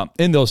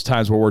in those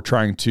times where we're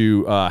trying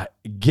to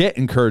get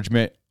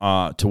encouragement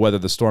to weather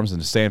the storms and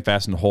to stand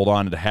fast and to hold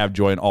on and to have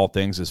joy in all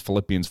things is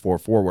Philippians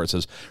 4:4, where it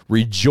says,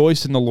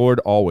 rejoice in the Lord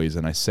always.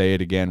 And I say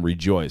it again,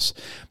 rejoice.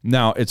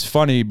 Now, it's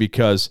funny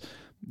because,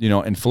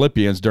 in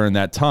Philippians during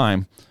that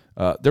time,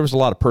 there was a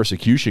lot of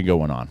persecution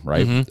going on,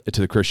 right, to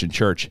the Christian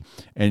church,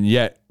 and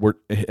yet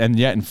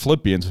in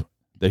Philippians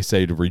they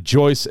say to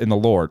rejoice in the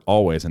Lord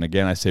always. And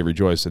again, I say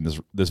rejoice. And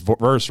this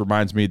verse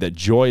reminds me that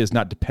joy is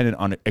not dependent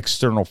on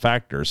external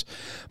factors,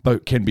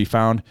 but can be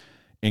found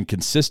in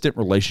consistent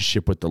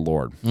relationship with the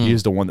Lord. He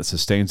is the one that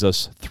sustains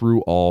us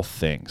through all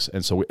things,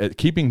 and so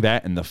keeping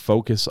that in the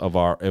focus of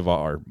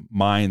our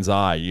mind's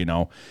eye,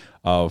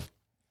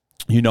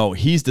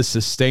 he's the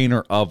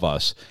sustainer of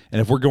us. And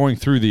if we're going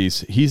through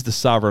these, he's the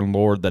sovereign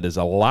Lord that is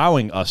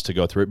allowing us to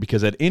go through it,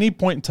 because at any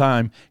point in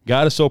time,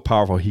 God is so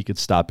powerful, he could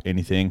stop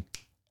anything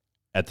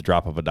at the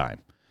drop of a dime.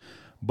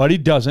 But he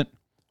doesn't,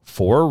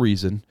 for a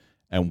reason,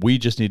 and we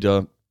just need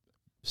to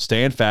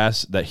stand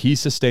fast that he's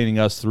sustaining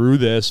us through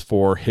this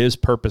for his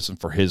purpose and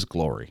for his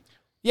glory.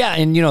 Yeah,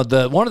 and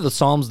one of the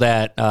Psalms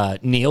that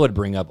Neil would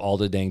bring up all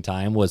the dang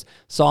time was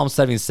Psalm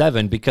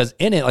 77, because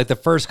in it, like the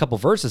first couple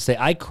verses say,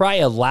 I cry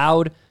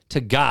aloud to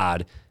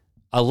God,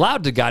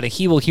 and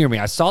he will hear me.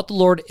 I sought the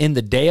Lord in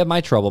the day of my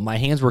trouble. My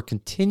hands were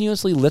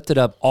continuously lifted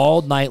up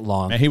all night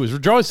long. And he was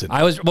rejoicing.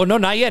 No,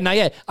 not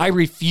yet. I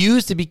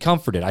refuse to be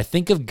comforted. I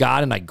think of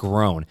God and I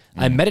groan.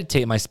 I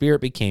meditate, my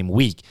spirit became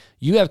weak.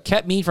 You have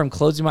kept me from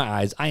closing my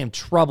eyes. I am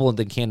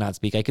troubled and cannot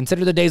speak. I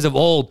consider the days of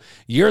old,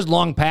 years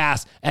long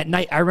past. At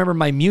night, I remember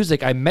my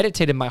music. I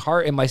meditate in my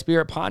heart, and my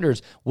spirit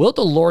ponders. Will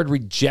the Lord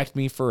reject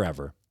me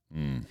forever?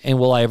 And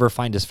will I ever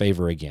find his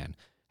favor again?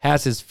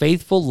 Has his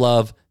faithful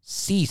love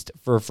ceased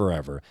for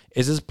forever?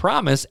 Is his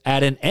promise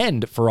at an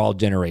end for all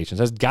generations?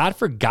 Has God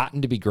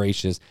forgotten to be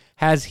gracious?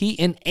 Has he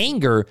in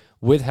anger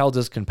withheld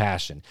his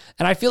compassion?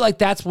 And I feel like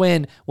that's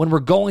when we're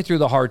going through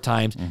the hard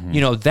times,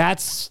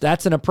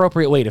 that's an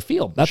appropriate way to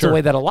feel. That's the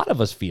way that a lot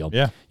of us feel.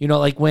 Yeah.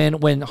 Like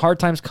when hard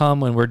times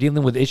come, when we're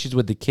dealing with issues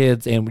with the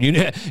kids, and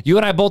you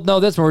and I both know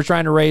this when we're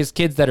trying to raise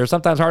kids that are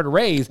sometimes hard to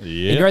raise, and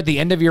you're at the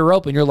end of your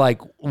rope and you're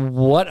like,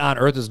 what on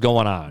earth is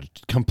going on?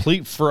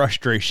 Complete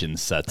frustration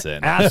sets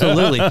in.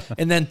 Absolutely.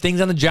 And then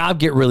things on the job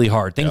get really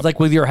hard. Things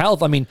like with your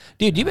health. I mean,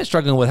 dude, you've been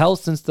struggling with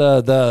health since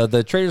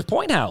the Traders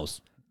Point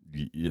house.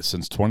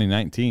 Since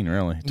 2019,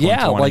 really.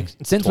 Yeah, like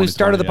since we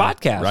started the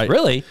podcast, right.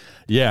 Really.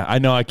 Yeah, I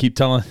know. I keep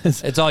telling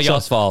this. It's all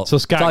y'all's fault. So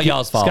Scott, it's all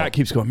y'all's fault. Scott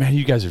keeps going, man,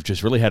 you guys have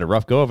just really had a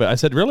rough go of it. I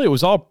said, really? It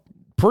was all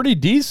pretty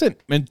decent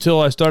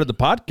until I started the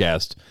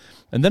podcast.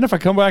 And then if I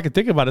come back and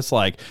think about it, it's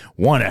like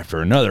one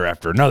after another,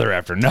 after another,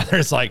 after another.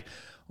 It's like,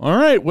 all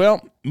right,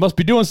 well, must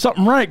be doing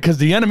something right because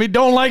the enemy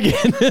don't like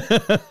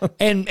it.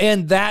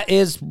 and that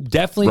is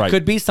definitely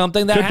could be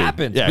something that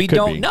happens. Yeah, we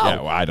don't know. Yeah,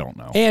 well, I don't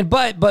know. And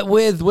but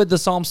with the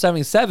Psalm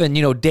 77,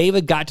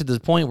 David got to this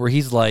point where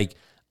he's like,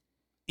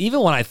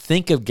 even when I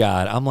think of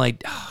God, I'm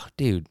like, oh,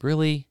 dude,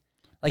 really?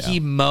 Like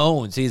he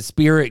moans, his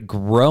spirit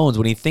groans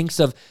when he thinks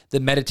of the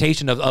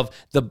meditation of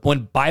the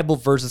when Bible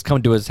verses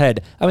come to his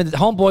head. I mean, the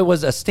homeboy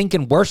was a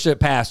stinking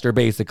worship pastor,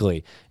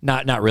 basically.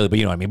 Not really, but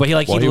you know what I mean. But he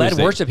led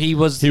worship. He's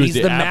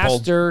the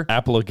master,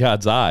 apple of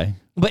God's eye.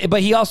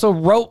 But he also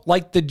wrote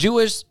like the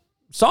Jewish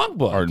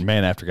songbook, or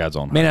man after God's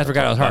own heart. Man after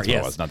God's heart.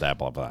 Yes, it's not the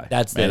apple of the eye.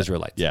 That's the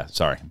Israelites. Yeah,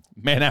 sorry,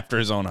 man after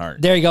his own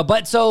heart. There you go.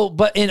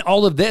 But in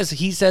all of this,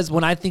 he says,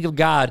 when I think of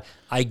God,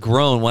 I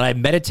groan. When I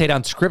meditate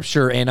on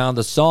Scripture and on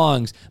the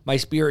songs, my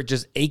spirit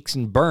just aches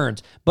and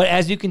burns. But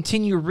as you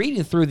continue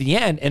reading through the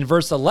end, in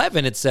verse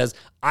 11, it says,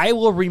 I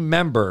will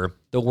remember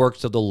the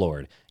works of the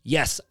Lord.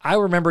 Yes, I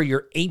remember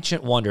your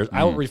ancient wonders.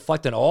 I will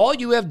reflect on all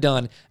you have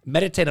done,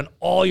 meditate on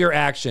all your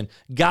action.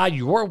 God,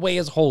 your way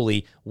is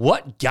holy.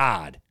 What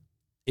God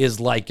is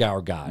like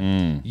our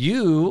God?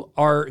 You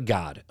are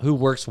God who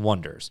works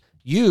wonders.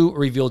 You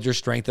revealed your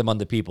strength among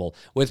the people.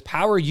 With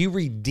power, you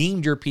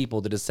redeemed your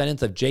people, the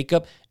descendants of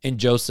Jacob and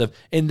Joseph.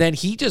 And then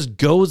he just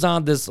goes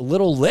on this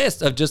little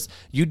list of just,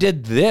 you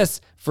did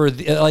this for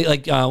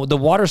the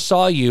water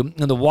saw you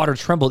and the water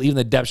trembled, even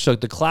the depths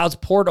shook. The clouds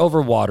poured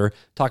over water,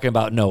 talking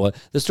about Noah.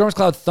 The storm's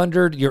cloud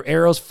thundered, your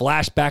arrows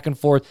flashed back and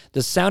forth.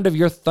 The sound of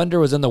your thunder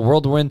was in the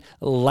whirlwind,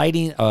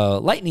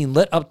 lightning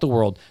lit up the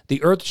world.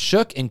 The earth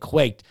shook and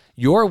quaked.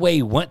 Your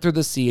way went through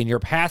the sea and your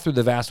path through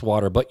the vast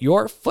water, but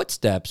your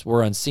footsteps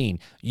were unseen.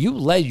 You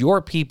led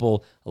your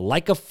people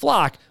like a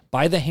flock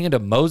by the hand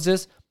of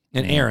Moses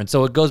and Aaron.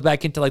 So it goes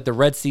back into like the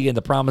Red Sea and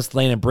the Promised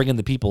Land and bringing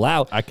the people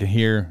out. I can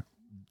hear,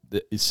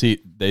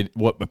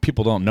 what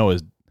people don't know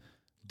is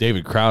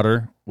David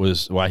Crowder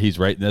was, while he's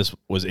writing this,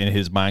 was in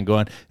his mind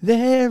going,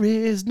 there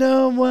is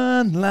no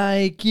one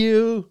like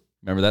you.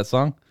 Remember that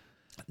song?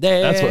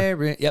 That's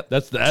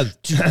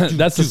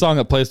the song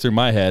that plays through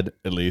my head,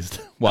 at least,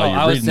 while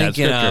you're reading that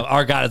scripture.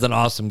 Our God is an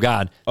awesome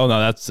God. Oh, no,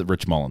 that's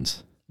Rich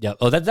Mullins. Yeah.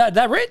 Oh,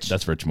 that Rich?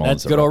 That's Rich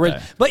Mullins. That's good old Rich.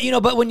 That. But,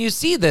 but when you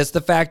see this,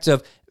 the fact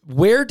of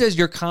where does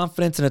your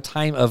confidence in a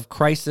time of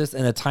crisis,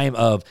 in a time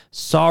of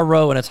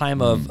sorrow, in a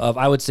time of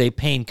I would say,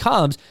 pain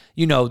comes,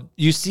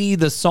 you see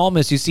the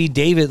psalmist, you see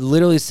David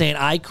literally saying,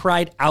 I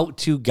cried out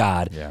to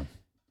God. Yeah.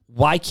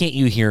 Why can't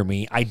you hear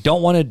me? I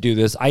don't want to do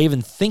this. I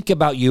even think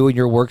about you and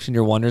your works and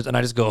your wonders, and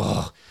I just go,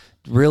 ugh.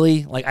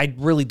 Really? Like, I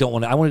really don't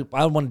want to.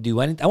 I want to do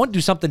anything. I want to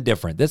do something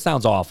different. This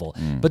sounds awful.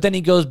 But then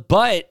he goes,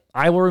 but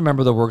I will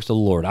remember the works of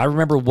the Lord. I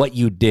remember what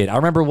you did. I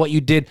remember what you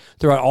did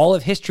throughout all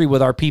of history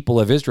with our people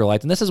of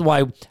Israelites. And this is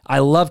why I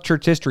love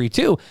church history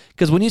too.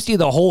 Because when you see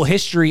the whole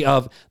history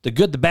of the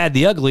good, the bad,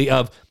 the ugly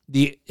of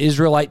the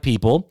Israelite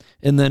people,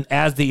 and then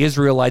as the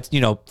Israelites,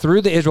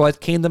 through the Israelites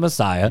came the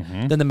Messiah.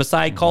 Then the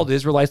Messiah called the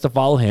Israelites to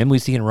follow him. We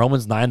see in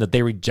Romans 9 that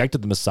they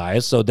rejected the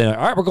Messiah. So then,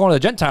 all right, we're going to the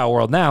Gentile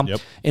world now.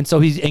 Yep. And so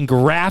he's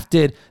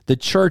engrafted the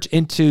church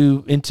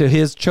into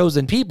his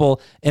chosen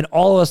people. And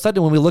all of a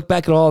sudden, when we look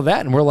back at all of that,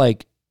 and we're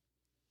like,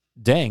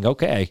 dang,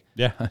 okay.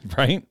 Yeah,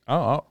 right?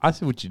 Oh, I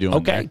see what you're doing.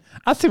 Okay. There.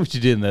 I see what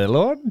you did there,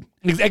 Lord.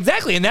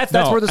 Exactly. And that's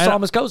where the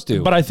psalmist goes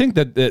to. But I think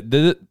that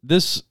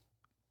this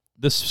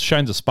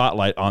shines a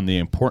spotlight on the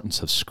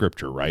importance of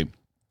Scripture, right?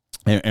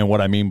 And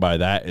what I mean by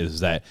that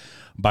is that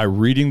by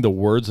reading the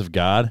words of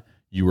God,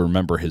 you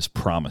remember his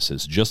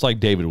promises, just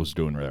like David was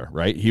doing there,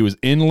 right? He was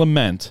in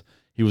lament.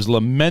 He was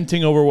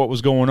lamenting over what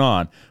was going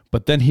on,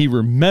 but then he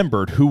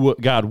remembered who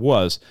God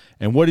was.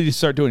 And what did he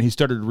start doing? He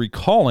started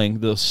recalling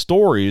the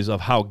stories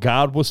of how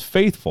God was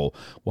faithful.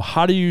 Well,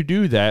 how do you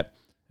do that?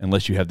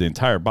 Unless you have the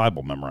entire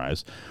Bible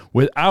memorized,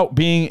 without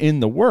being in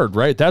the Word,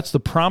 right? That's the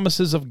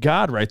promises of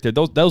God right there.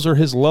 Those are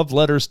his love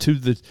letters to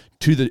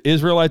the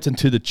Israelites and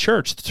to the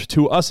church,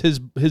 to us, his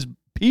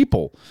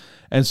people.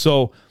 And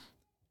so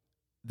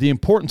the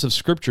importance of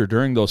Scripture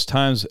during those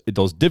times,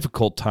 those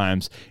difficult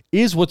times,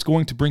 is what's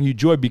going to bring you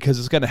joy, because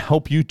it's going to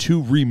help you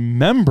to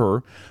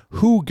remember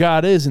who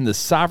God is and the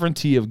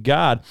sovereignty of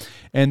God,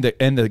 and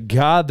the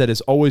God that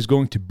is always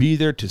going to be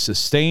there to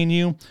sustain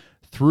you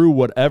through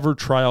whatever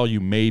trial you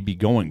may be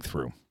going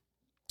through.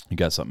 You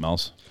got something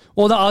else?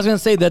 Well, no, I was going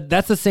to say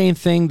that's the same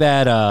thing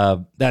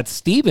that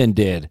Stephen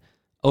did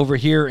over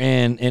here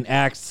in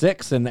Acts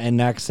 6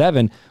 and Acts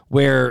 7,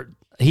 where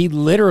he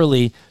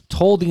literally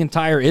told the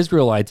entire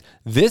Israelites,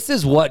 this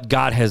is what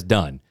God has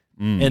done,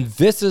 and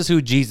this is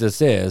who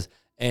Jesus is,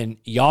 and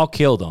y'all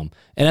killed him.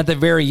 And at the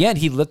very end,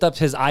 he lifted up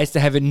his eyes to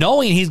heaven,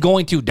 knowing he's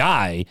going to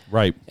die.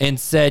 Right. And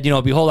said,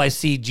 behold, I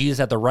see Jesus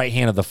at the right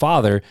hand of the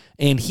Father.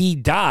 And he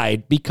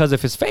died because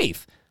of his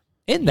faith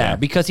in that,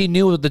 because he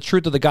knew what the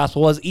truth of the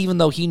gospel was, even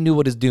though he knew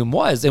what his doom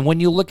was. And when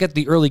you look at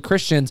the early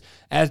Christians,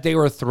 as they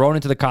were thrown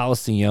into the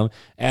Colosseum,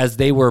 as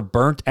they were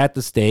burnt at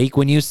the stake,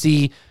 when you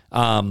see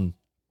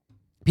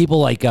people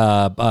like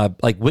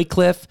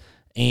Wycliffe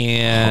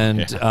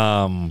and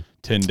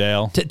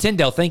Tyndale.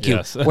 Tyndale, thank you.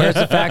 Yes. Where it's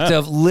the fact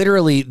of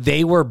literally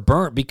they were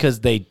burnt because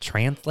they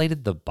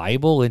translated the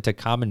Bible into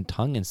common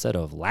tongue instead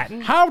of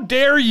Latin. How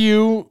dare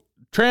you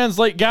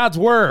translate God's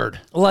word?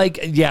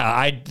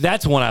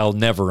 That's one I'll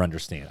never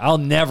understand. I'll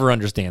never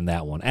understand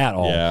that one at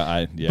all.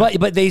 Yeah.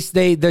 But they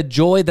the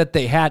joy that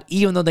they had,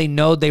 even though they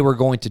know they were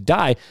going to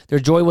die, their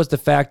joy was the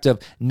fact of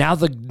now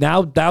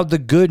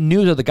the good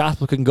news of the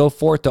gospel can go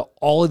forth to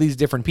all of these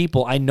different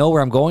people. I know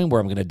where I'm going, where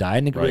I'm going to die,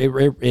 and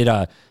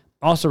it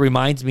also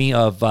reminds me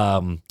of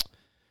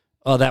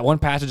that one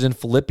passage in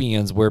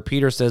Philippians where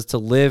Peter says to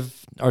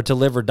live or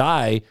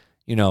die,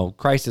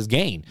 Christ is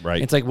gain.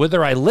 Right. It's like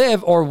whether I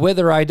live or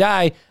whether I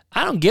die,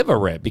 I don't give a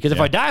rip, because if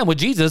I die, I'm with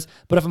Jesus.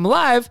 But if I'm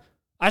alive,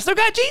 I still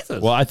got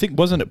Jesus. Well, I think,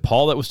 wasn't it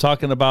Paul that was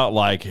talking about,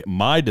 like,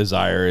 my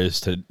desire is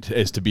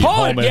to be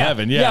home in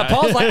heaven? Yeah.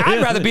 Paul's like,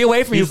 I'd rather be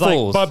away from you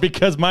fools. But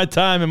because my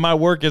time and my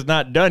work is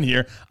not done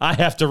here, I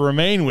have to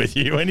remain with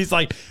you. And he's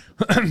like,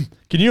 can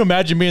you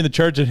imagine me in the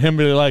church and him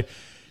being like,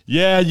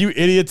 yeah, you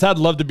idiots, I'd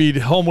love to be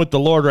home with the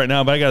Lord right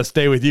now, but I got to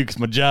stay with you because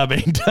my job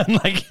ain't done.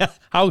 Like,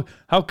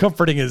 how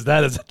comforting is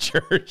that as a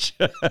church?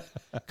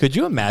 Could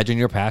you imagine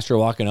your pastor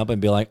walking up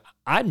and be like,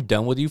 I'm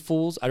done with you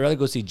fools. I'd rather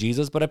go see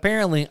Jesus, but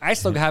apparently I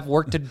still have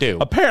work to do.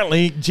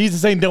 Apparently,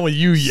 Jesus ain't done with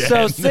you yet.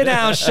 So sit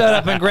down, shut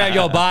up, and grab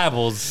your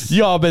Bibles.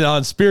 You all been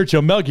on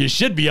spiritual milk. You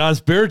should be on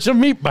spiritual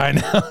meat by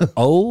now.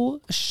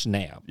 Oh,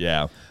 snap.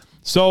 Yeah.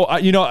 So,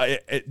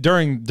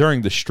 during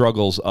the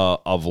struggles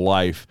of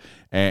life,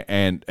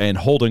 and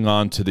holding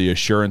on to the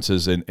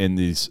assurances in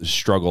these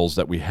struggles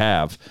that we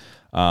have,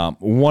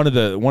 one of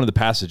the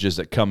passages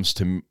that comes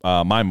to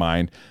my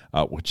mind,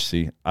 which,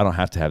 see, I don't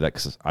have to have that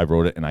because I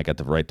wrote it and I got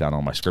to write down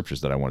all my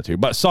scriptures that I wanted to.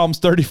 But Psalms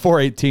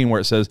 34:18, where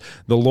it says,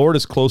 "The Lord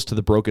is close to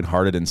the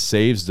brokenhearted and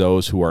saves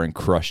those who are in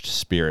crushed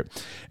spirit."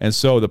 And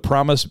so the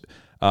promise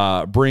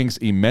brings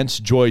immense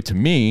joy to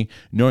me,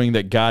 knowing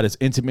that God is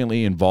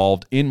intimately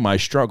involved in my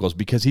struggles,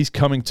 because he's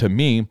coming to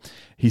me.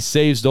 He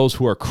saves those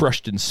who are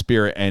crushed in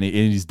spirit, and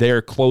he's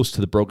there close to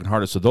the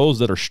brokenhearted. So those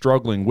that are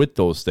struggling with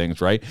those things,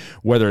 right?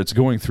 Whether it's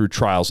going through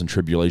trials and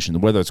tribulations,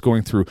 whether it's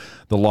going through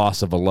the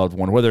loss of a loved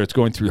one, whether it's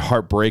going through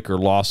heartbreak or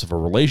loss of a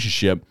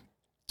relationship,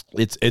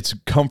 it's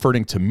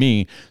comforting to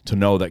me to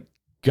know that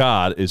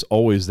God is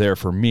always there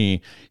for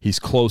me. He's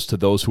close to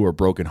those who are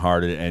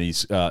brokenhearted, and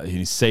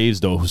he saves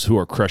those who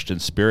are crushed in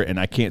spirit. And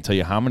I can't tell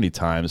you how many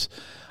times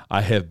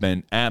I have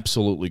been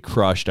absolutely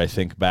crushed. I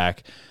think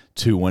back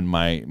to when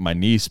my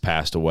niece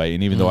passed away,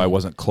 and even though I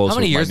wasn't close, How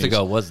many with my years niece,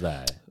 ago was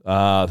that?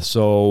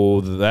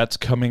 So that's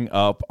coming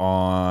up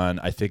on,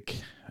 I think,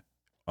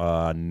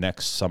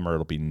 next summer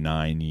it'll be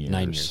 9 years.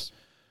 9 years.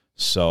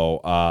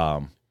 So,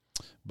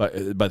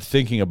 but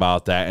thinking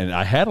about that, and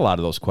I had a lot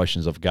of those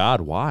questions of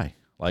God, why?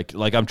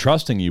 Like I'm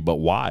trusting you, but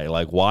why?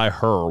 Like, why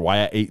her? Why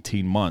at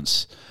 18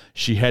 months?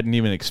 She hadn't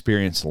even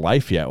experienced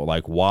life yet.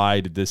 Like, why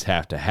did this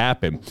have to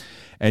happen?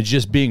 And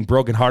just being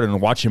brokenhearted and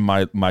watching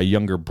my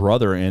younger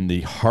brother and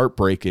the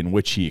heartbreak in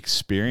which he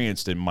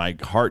experienced, and my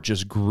heart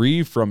just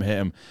grieved from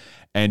him,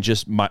 and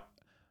just my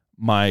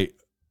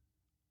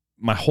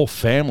whole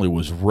family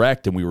was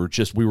wrecked, and we were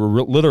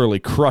literally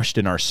crushed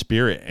in our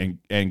spirit.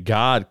 And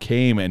God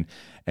came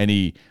and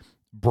he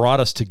brought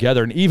us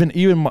together, and even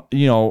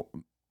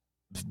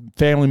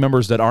family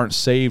members that aren't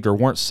saved or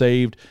weren't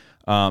saved,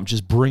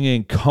 just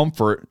bringing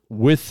comfort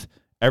with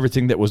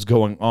everything that was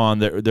going on.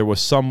 There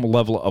was some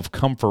level of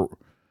comfort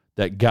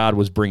that God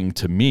was bringing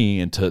to me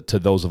and to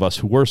those of us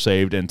who were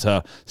saved, and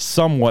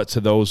somewhat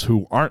to those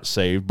who aren't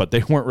saved, but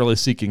they weren't really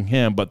seeking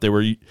Him. But they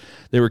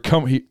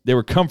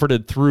were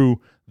comforted through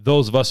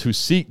those of us who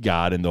seek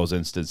God in those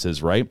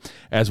instances, right?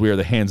 As we are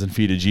the hands and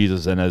feet of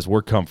Jesus, and as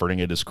we're comforting,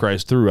 it is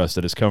Christ through us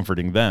that is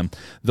comforting them.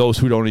 Those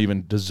who don't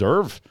even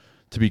deserve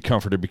to be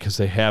comforted because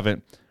they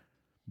haven't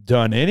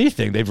done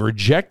anything. They've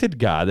rejected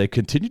God. They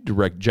continued to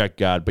reject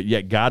God, but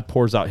yet God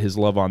pours out His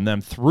love on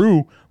them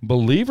through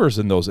believers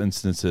in those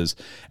instances,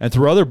 and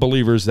through other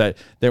believers that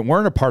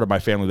weren't a part of my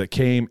family that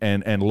came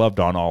and loved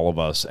on all of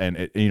us,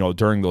 and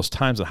during those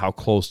times, and how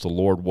close the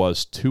Lord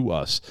was to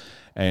us.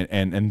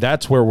 And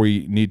that's where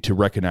we need to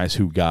recognize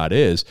who God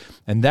is,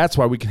 and that's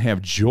why we can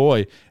have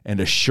joy and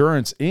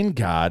assurance in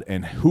God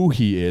and who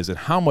He is and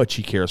how much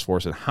He cares for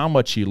us and how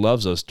much He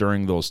loves us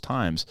during those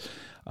times.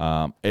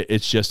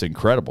 It's just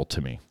incredible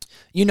to me.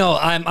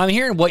 I'm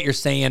hearing what you're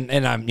saying,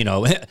 and I'm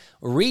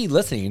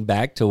re-listening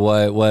back to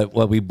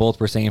what we both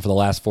were saying for the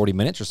last 40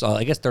 minutes or so,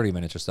 I guess 30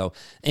 minutes or so.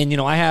 And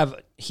I have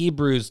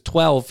Hebrews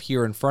 12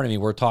 here in front of me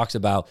where it talks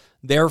about,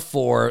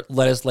 therefore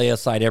let us lay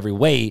aside every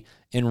weight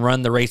and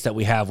run the race that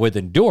we have with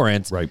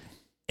endurance. Right.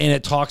 And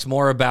it talks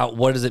more about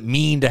what does it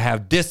mean to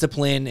have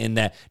discipline, and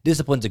that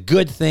discipline's a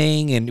good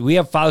thing. And we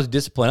have fathers who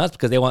discipline us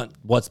because they want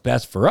what's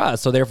best for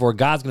us. So therefore,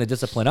 God's going to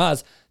discipline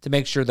us to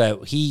make sure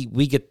that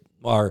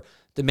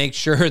to make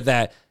sure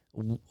that,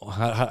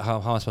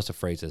 how am I supposed to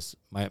phrase this?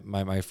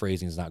 My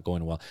phrasing is not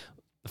going well.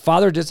 The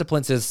Father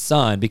disciplines His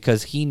Son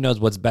because He knows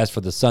what's best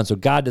for the Son. So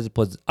God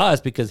disciplines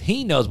us because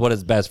He knows what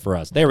is best for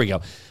us. There we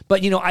go.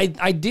 But,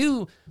 I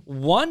do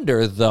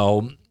wonder,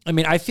 though,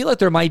 I feel like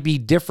there might be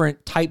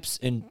different types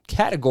and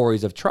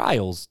categories of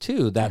trials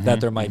too,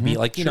 that there might be.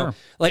 Like,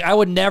 like I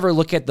would never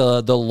look at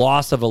the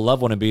loss of a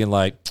loved one and being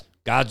like,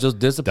 God's just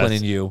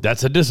disciplining you.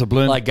 That's a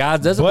discipline. Like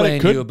God's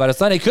disciplining you, but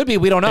it's not. It could be.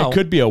 We don't know. It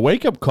could be a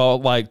wake up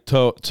call, like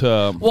to.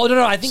 Well,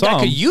 no. I think I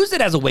could use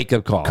it as a wake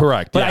up call.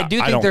 Correct. But yeah, I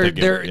do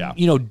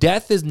think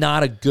death is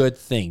not a good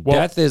thing. Well,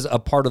 death is a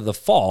part of the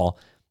fall.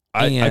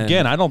 I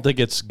don't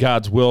think it's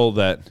God's will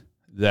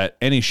that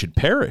any should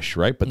perish,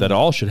 right? But that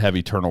all should have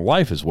eternal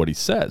life is what He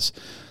says.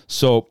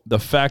 So the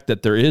fact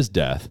that there is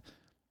death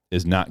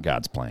is not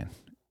God's plan,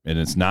 and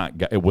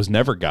it was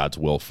never God's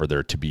will for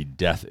there to be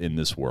death in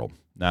this world.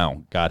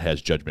 Now, God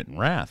has judgment and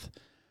wrath,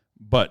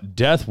 but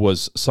death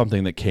was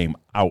something that came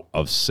out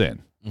of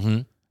sin.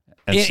 Mm-hmm.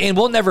 And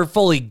we'll never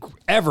fully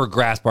ever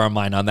grasp our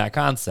mind on that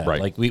concept. Right.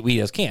 Like we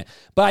just can't.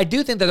 But I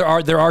do think that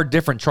there are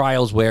different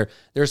trials where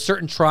there are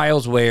certain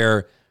trials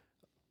where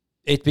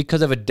it's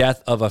because of a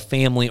death of a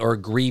family or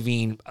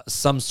grieving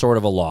some sort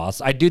of a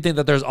loss. I do think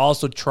that there's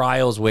also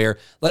trials where,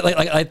 like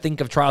I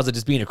think of trials of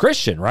just being a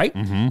Christian, right?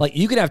 Mm-hmm. Like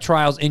you can have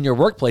trials in your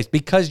workplace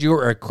because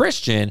you're a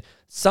Christian.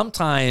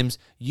 Sometimes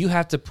you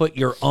have to put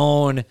your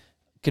own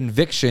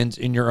convictions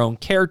in your own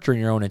character and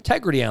your own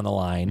integrity on the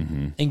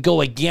line and go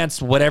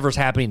against whatever's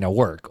happening at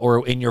work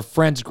or in your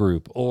friends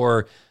group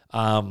or,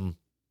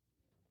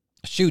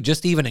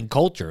 just even in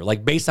culture,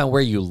 like based on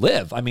where you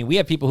live. We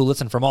have people who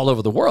listen from all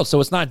over the world. So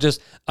it's not just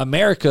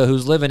America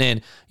who's living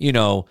in,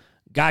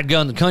 God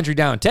gun country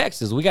down in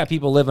Texas. We got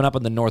people living up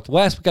in the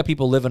Northwest. We got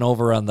people living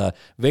over on the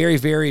very,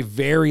 very,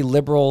 very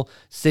liberal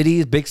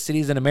cities, big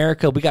cities in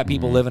America. We got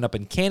people living up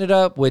in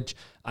Canada, which,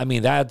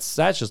 that's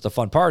just a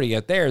fun party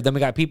out there. Then we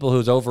got people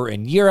who's over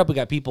in Europe. We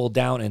got people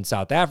down in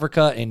South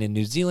Africa and in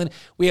New Zealand.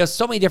 We have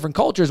so many different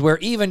cultures where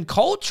even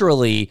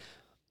culturally,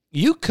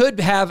 you could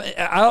have,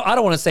 I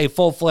don't want to say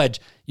full-fledged,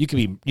 you could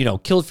be,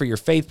 killed for your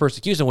faith,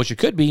 persecution, which you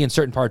could be in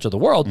certain parts of the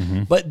world.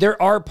 But there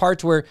are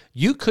parts where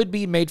you could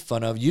be made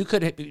fun of. You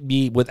could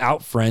be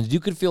without friends.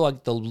 You could feel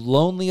like the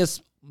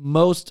loneliest,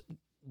 most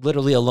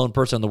literally alone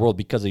person in the world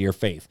because of your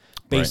faith,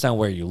 based on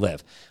where you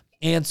live.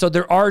 And so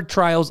there are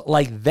trials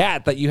like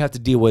that you have to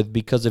deal with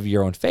because of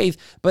your own faith.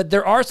 But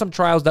there are some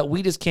trials that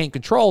we just can't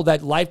control,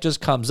 that life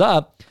just comes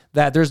up,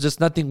 that there's just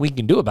nothing we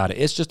can do about it.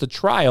 It's just a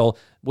trial,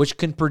 which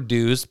can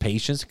produce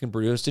patience, can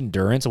produce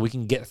endurance, and we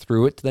can get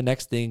through it to the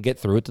next thing, get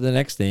through it to the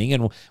next thing.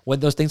 And when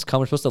those things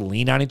come, we're supposed to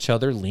lean on each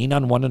other, lean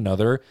on one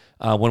another.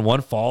 When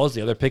one falls,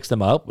 the other picks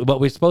them up. What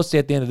we're supposed to say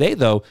at the end of the day,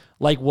 though,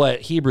 like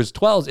what Hebrews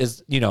 12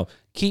 is,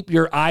 keep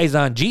your eyes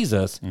on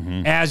Jesus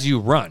as you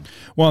run.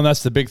 Well, and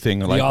that's the big thing.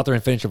 The author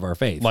and finisher of our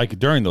faith. Like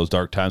during those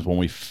dark times when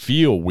we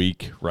feel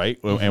weak, right?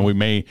 And we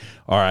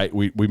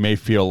may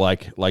feel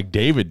like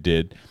David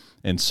did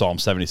in Psalm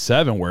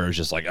 77, where it's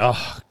just like,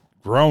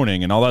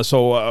 groaning and all that.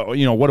 So,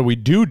 what do we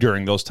do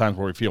during those times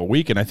where we feel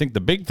weak? And I think the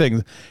big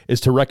thing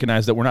is to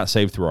recognize that we're not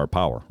saved through our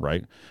power,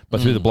 right?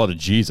 But through the blood of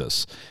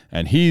Jesus.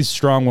 And he's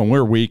strong when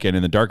we're weak. And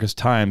in the darkest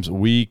times,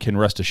 we can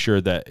rest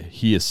assured that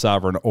he is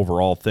sovereign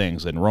over all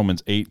things. And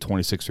Romans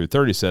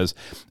 8:26-30 says,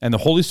 and the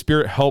Holy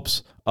Spirit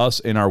helps us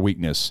in our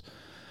weakness.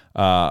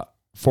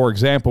 For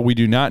example, we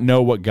do not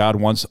know what God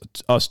wants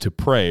us to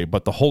pray,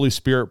 but the Holy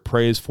Spirit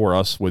prays for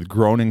us with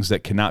groanings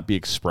that cannot be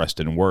expressed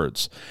in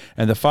words.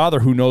 And the Father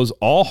who knows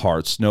all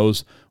hearts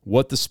knows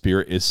what the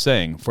Spirit is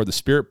saying, for the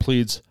Spirit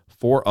pleads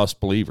for us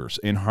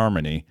believers in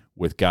harmony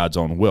with God's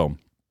own will.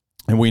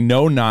 And we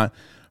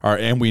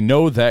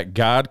know that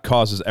God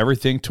causes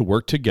everything to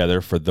work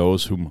together for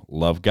those whom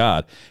love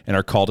God and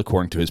are called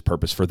according to his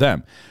purpose for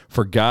them.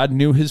 For God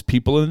knew his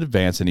people in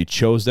advance, and he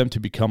chose them to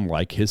become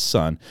like his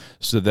Son,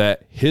 so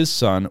that his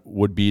Son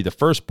would be the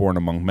firstborn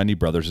among many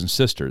brothers and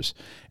sisters.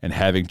 And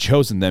having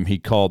chosen them, he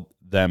called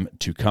them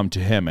to come to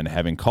him. And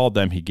having called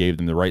them, he gave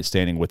them the right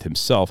standing with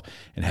himself.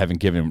 And having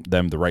given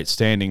them the right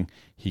standing,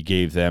 he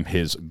gave them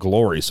his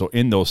glory. So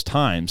in those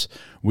times,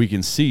 we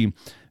can see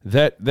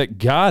that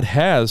God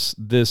has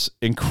this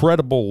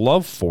incredible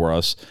love for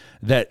us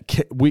that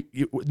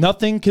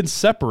nothing can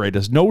separate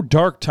us. No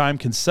dark time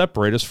can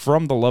separate us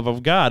from the love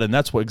of God. And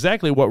that's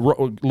exactly what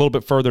a little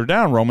bit further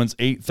down, Romans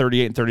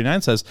 8:38 and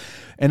 39 says,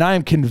 and I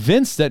am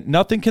convinced that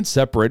nothing can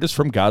separate us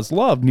from God's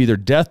love, neither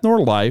death nor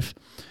life,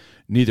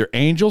 neither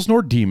angels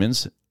nor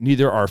demons,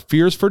 neither our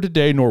fears for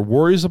today nor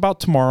worries about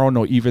tomorrow,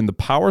 nor even the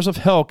powers of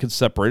hell can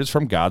separate us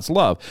from God's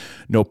love.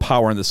 No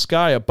power in the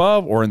sky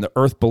above or in the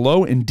earth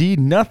below. Indeed,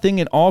 nothing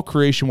in all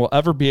creation will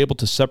ever be able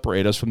to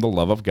separate us from the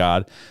love of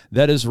God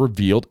that is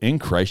revealed in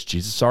Christ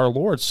Jesus our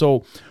Lord.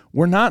 So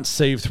we're not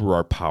saved through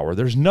our power.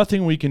 There's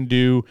nothing we can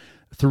do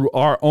through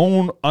our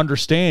own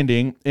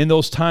understanding in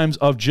those times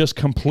of just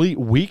complete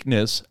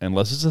weakness,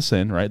 unless it's a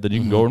sin, right? Then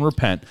you can go and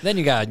repent. Then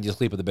you got to just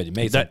sleep with the bed you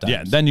made sometimes.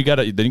 Yeah, then you got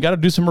to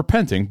do some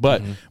repenting.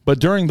 But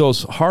during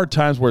those hard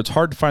times where it's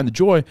hard to find the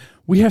joy,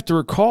 we have to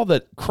recall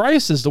that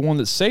Christ is the one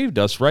that saved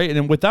us, right?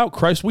 And without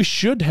Christ, we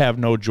should have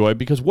no joy,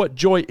 because what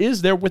joy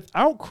is there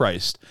without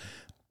Christ?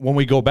 When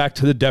we go back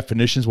to the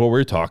definitions, what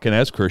we're talking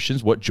as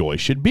Christians, what joy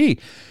should be.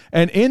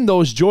 And in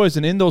those joys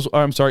and in those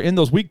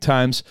weak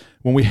times,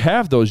 when we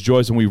have those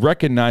joys and we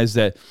recognize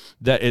that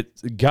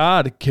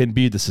God can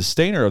be the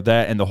sustainer of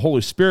that, and the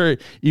Holy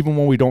Spirit, even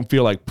when we don't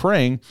feel like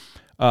praying,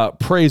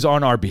 prays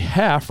on our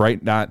behalf, right?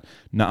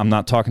 I'm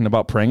not talking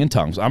about praying in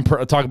tongues. I'm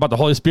talking about the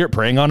Holy Spirit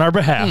praying on our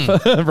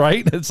behalf,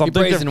 right? It's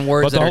something different. In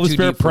words, but the Holy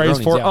Spirit prays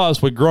for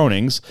us with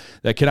groanings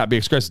that cannot be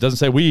expressed. It doesn't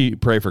say we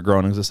pray for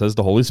groanings. It says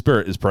the Holy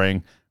Spirit is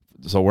praying.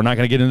 So we're not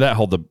going to get into that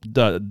whole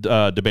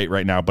debate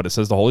right now, but it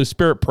says the Holy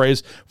Spirit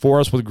prays for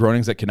us with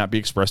groanings that cannot be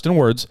expressed in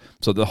words.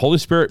 So the Holy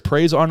Spirit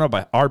prays on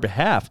our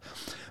behalf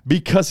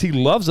because he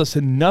loves us,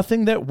 and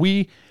nothing that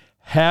we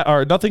have,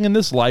 or nothing in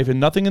this life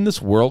and nothing in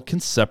this world can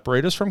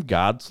separate us from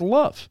God's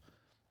love.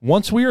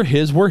 Once we are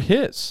his, we're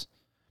his,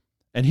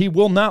 and he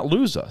will not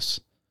lose us.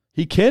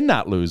 He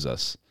cannot lose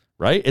us,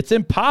 right? It's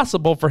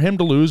impossible for him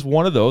to lose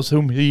one of those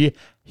whom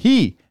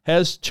he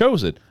has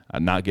chosen.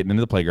 I'm not getting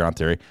into the playground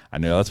theory. I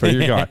know that's where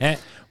you're going.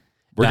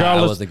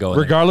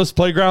 Regardless,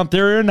 playground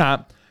theory or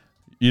not,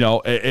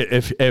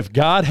 if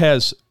God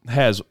has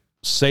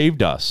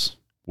saved us,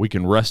 we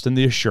can rest in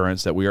the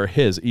assurance that we are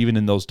his, even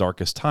in those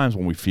darkest times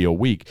when we feel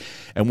weak.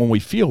 And when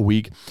we feel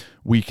weak,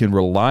 we can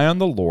rely on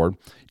the Lord.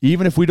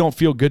 Even if we don't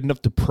feel good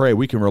enough to pray,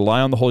 we can rely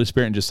on the Holy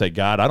Spirit and just say,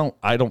 God,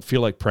 I don't feel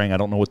like praying. I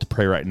don't know what to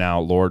pray right now.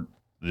 Lord,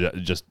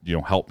 just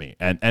help me.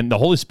 And the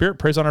Holy Spirit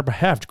prays on our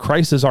behalf.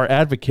 Christ is our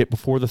advocate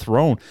before the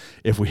throne.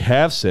 If we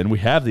have sinned, we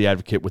have the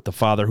advocate with the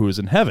Father who is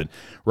in heaven,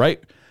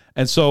 right?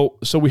 And so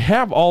we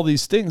have all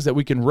these things that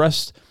we can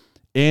rest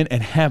in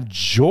and have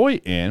joy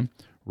in,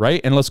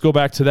 right? And let's go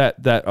back to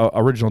that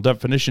original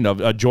definition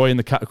of joy in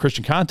the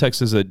Christian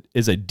context is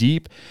a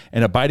deep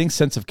and abiding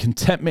sense of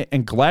contentment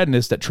and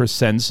gladness that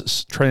transcends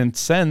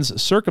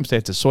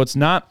circumstances. So it's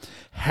not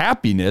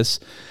happiness.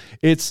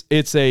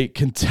 It's a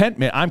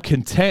contentment. I'm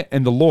content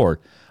in the Lord.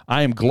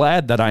 I am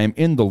glad that I am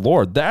in the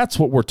Lord. That's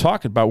what we're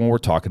talking about when we're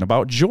talking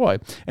about joy.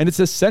 And it's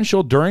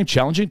essential during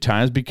challenging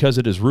times because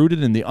it is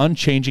rooted in the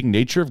unchanging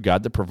nature of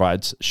God that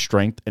provides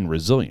strength and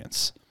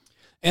resilience.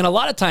 And a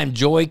lot of time,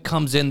 joy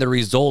comes in the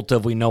result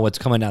of we know what's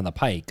coming down the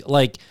pike.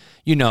 Like,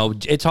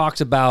 it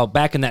talks about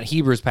back in that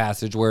Hebrews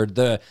passage where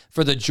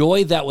for the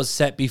joy that was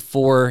set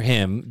before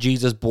him,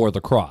 Jesus bore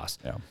the cross.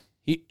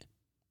 Yeah.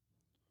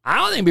 I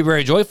don't think he'd be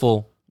very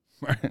joyful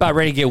about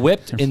ready to get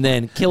whipped and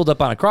then killed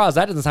up on a cross.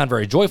 That doesn't sound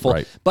very joyful.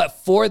 Right.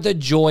 But for the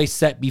joy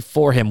set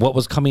before him, what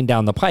was coming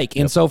down the pike.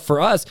 And so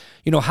for us,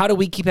 how do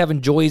we keep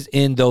having joys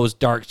in those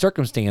dark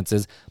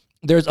circumstances?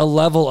 There's a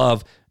level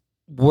of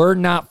we're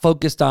not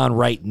focused on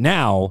right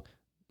now.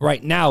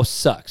 Right now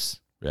sucks.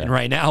 Yeah. And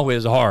right now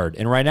is hard.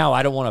 And right now,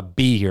 I don't want to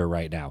be here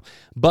right now.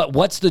 But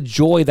what's the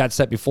joy that's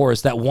set before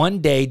us? That one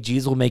day,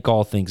 Jesus will make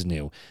all things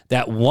new.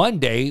 That one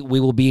day, we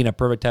will be in a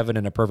perfect heaven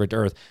and a perfect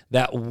earth.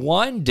 That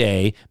one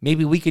day,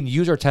 maybe we can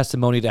use our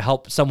testimony to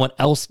help someone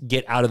else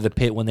get out of the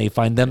pit when they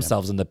find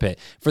themselves in the pit.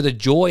 For the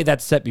joy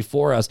that's set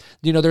before us,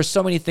 there's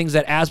so many things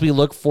that as we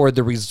look for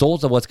the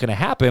results of what's going to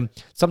happen,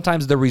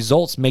 sometimes the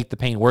results make the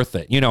pain worth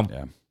it.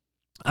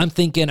 I'm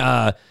thinking,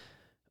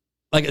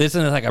 like this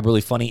is like a really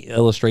funny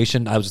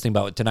illustration. I was just thinking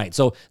about it tonight.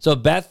 So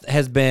Beth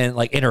has been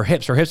like in her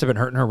hips. Her hips have been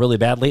hurting her really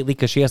bad lately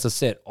because she has to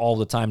sit all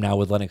the time now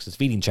with Lennox's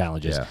feeding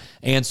challenges. Yeah.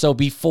 And so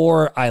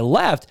before I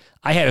left,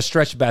 I had to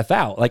stretch Beth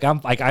out.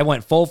 I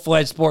went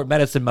full-fledged sport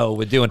medicine mode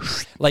with doing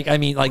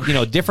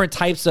different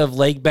types of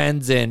leg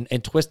bends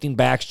and twisting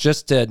backs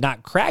just to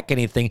not crack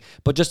anything,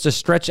 but just to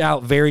stretch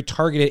out very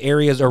targeted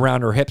areas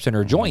around her hips and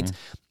her joints.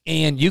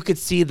 And you could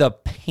see the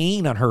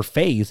pain on her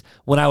face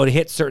when I would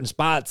hit certain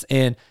spots,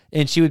 and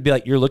she would be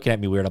like, "You're looking at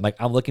me weird." I'm like,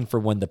 "I'm looking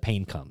for when the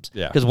pain comes."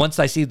 Yeah. Because once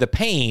I see the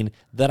pain,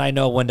 then I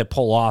know when to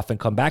pull off and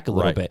come back a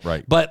little bit.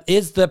 Right. But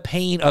is the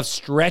pain of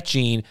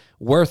stretching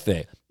worth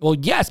it? Well,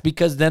 yes,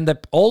 because then the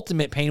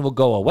ultimate pain will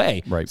go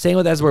away. Right. Same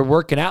with as we're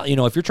working out.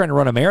 If you're trying to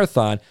run a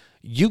marathon,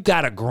 you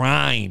got to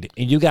grind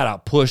and you got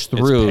to push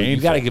through. You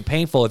got to get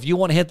painful. If you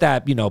want to hit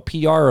that,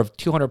 PR of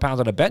 200 pounds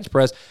on a bench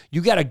press,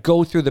 you got to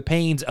go through the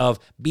pains of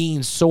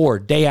being sore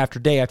day after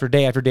day after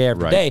day after day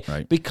after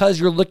day because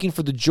you're looking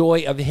for the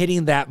joy of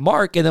hitting that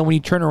mark. And then when you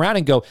turn around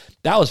and go,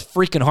 that was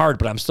freaking hard,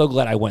 but I'm so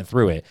glad I went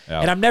through it.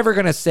 Yeah. And I'm never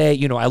going to say,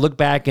 I look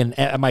back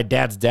at my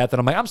dad's death and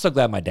I'm like, I'm so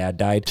glad my dad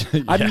died.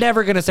 I'm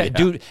never going to say,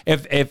 dude,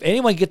 if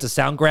anyone gets a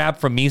sound grab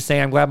from me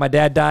saying I'm glad my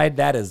dad died,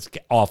 that is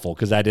awful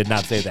because I did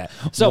not say that.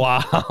 So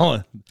wow.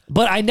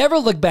 But I never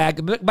look back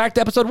to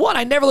episode 1.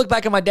 I never look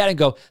back at my dad and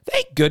go,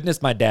 thank goodness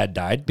my dad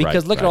died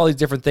because look at all these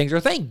different things. Or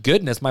thank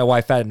goodness my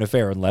wife had an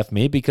affair and left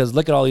me because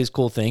look at all these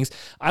cool things.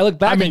 I look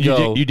back and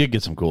go, you did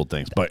get some cool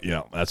things, but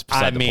that's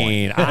beside the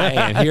point. I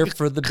am here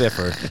for the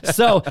biffer.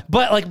 So,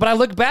 but I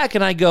look back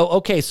and I go,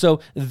 okay, so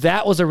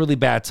that was a really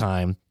bad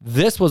time.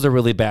 This was a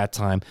really bad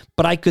time,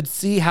 but I could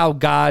see how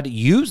God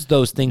used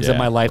those things in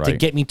my life to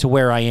get me to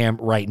where I am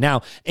right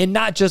now. And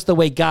not just the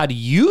way God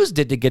used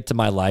it to get to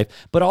my life,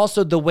 but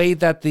also the way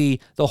that the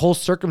whole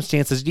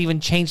circumstances even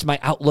changed my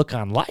outlook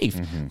on life.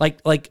 Mm-hmm.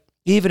 Like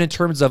even in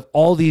terms of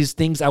all these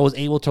things I was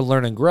able to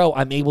learn and grow,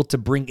 I'm able to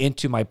bring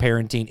into my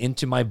parenting,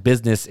 into my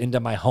business,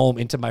 into my home,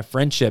 into my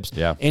friendships,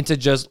 into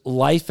just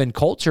life and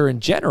culture in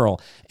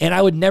general. And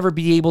I would never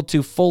be able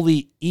to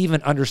fully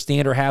even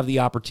understand or have the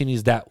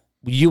opportunities that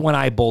you and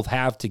I both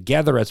have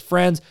together as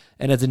friends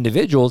and as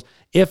individuals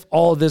if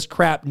all this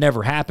crap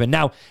never happened.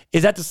 Now,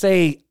 is that to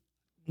say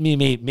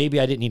maybe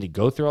I didn't need to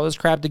go through all this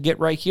crap to get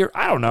right here?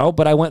 I don't know,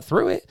 but I went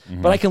through it.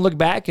 Mm-hmm. But I can look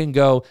back and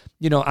go,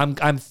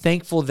 I'm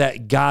thankful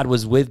that God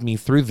was with me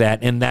through that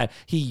and that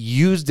he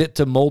used it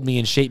to mold me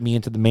and shape me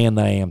into the man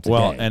that I am today.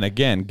 Well, and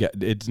again,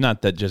 it's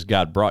not that just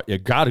God brought you.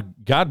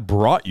 God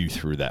brought you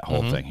through that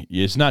whole thing.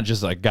 It's not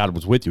just like God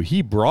was with you.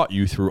 He brought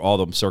you through all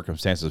those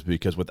circumstances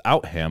because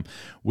without him,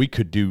 we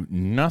could do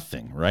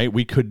nothing, right?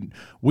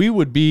 We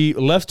would be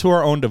left to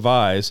our own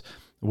device.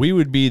 We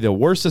would be the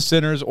worst of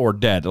sinners or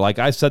dead. Like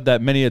I said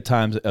that many a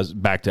times as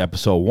back to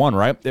episode 1,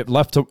 right?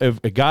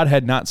 If God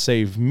had not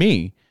saved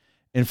me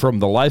and from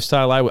the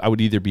lifestyle, I would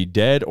either be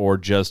dead or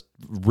just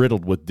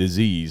riddled with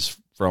disease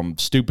from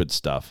stupid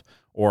stuff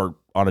or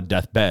on a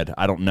deathbed.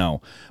 I don't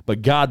know.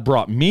 But God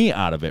brought me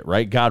out of it,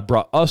 right? God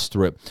brought us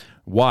through it.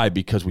 Why?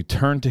 Because we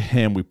turned to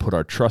him, we put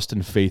our trust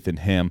and faith in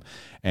him,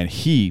 and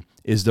he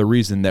is the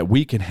reason that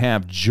we can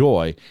have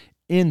joy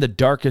in the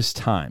darkest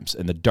times,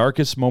 in the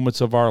darkest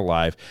moments of our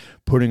life,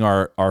 putting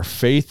our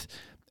faith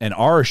and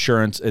our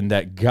assurance in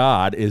that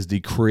God is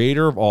the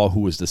creator of all,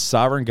 who is the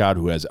sovereign God,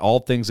 who has all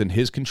things in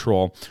his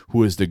control,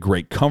 who is the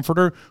great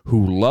comforter,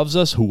 who loves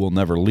us, who will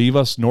never leave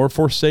us nor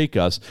forsake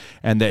us,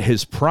 and that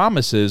his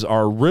promises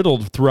are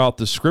riddled throughout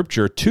the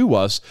scripture to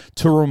us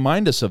to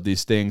remind us of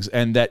these things,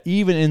 and that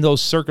even in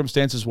those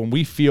circumstances when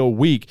we feel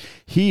weak,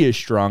 he is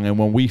strong, and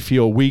when we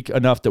feel weak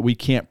enough that we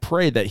can't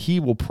pray, that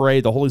he will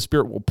pray, the Holy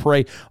Spirit will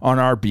pray on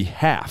our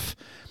behalf.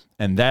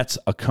 And that's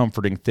a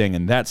comforting thing,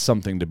 and that's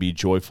something to be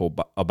joyful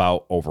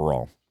about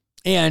overall.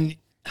 And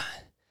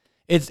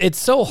it's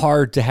so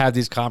hard to have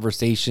these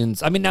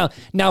conversations. I mean,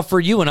 now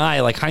for you and I,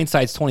 like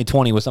hindsight's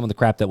 2020 with some of the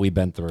crap that we've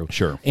been through.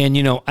 Sure. And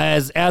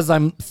as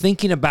I'm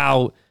thinking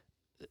about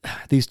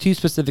these two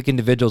specific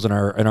individuals in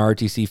our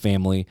RTC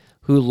family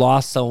who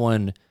lost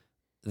someone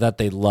that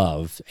they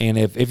love, and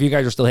if you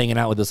guys are still hanging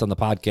out with us on the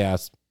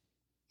podcast,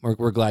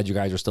 we're glad you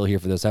guys are still here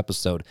for this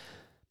episode.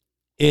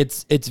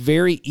 It's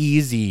very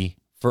easy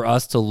for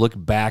us to look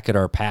back at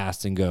our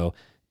past and go,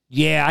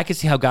 yeah, I can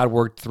see how God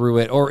worked through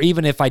it. Or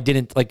even if I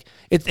didn't, like,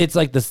 it's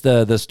like this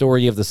the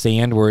story of the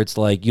sand, where it's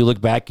like you look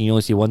back and you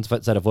only see one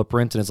set of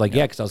footprints, and it's like,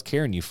 yeah, because I was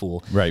carrying you,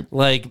 fool. Right.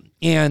 Like,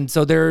 and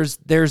so there's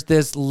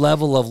this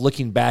level of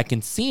looking back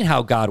and seeing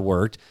how God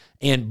worked,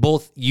 and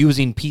both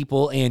using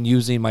people and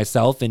using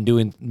myself and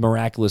doing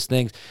miraculous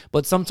things.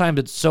 But sometimes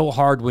it's so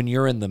hard when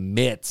you're in the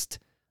midst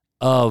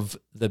of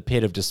the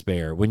pit of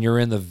despair, when you're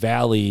in the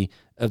valley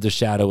of the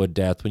shadow of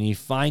death, when you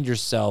find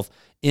yourself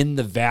in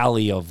the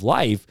valley of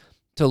life,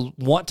 to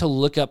want to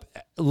look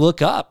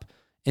up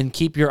and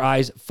keep your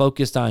eyes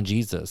focused on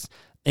Jesus.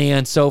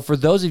 And so for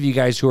those of you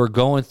guys who are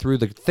going through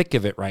the thick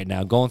of it right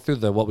now, going through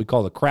what we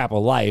call the crap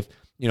of life,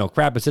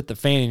 crap has hit the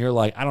fan and you're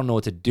like, I don't know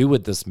what to do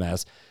with this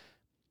mess.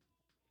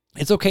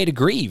 It's okay to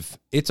grieve.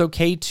 It's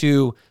okay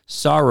to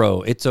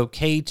sorrow. It's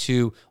okay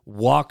to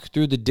walk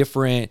through the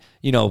different,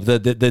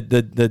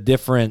 the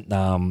different,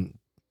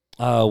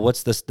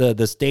 what's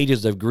the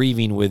stages of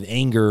grieving with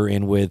anger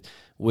and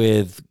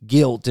with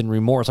guilt and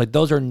remorse. Like,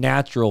 those are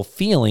natural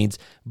feelings,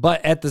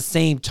 but at the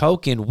same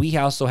token, we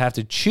also have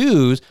to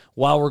choose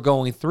while we're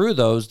going through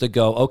those to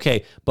go,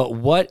 okay, but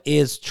what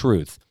is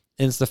truth?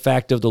 And it's the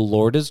fact of the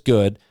Lord is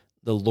good,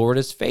 the Lord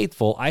is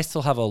faithful. I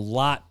still have a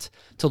lot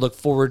to look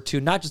forward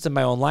to, not just in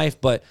my own life,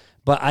 but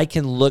I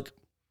can look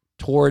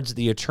towards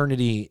the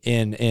eternity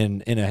in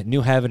a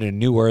new heaven and a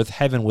new earth,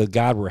 heaven with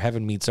God, where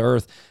heaven meets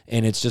earth.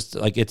 And it's just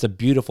like, it's a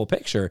beautiful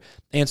picture.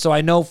 And so I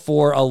know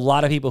for a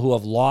lot of people who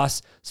have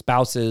lost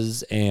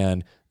spouses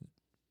and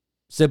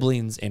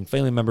siblings and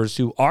family members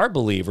who are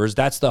believers,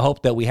 that's the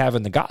hope that we have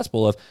in the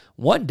gospel of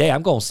one day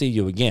I'm going to see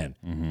you again.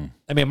 Mm-hmm.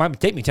 I mean, it might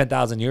take me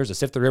 10,000 years to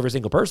sift through every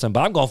single person,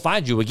 but I'm going to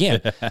find you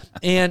again.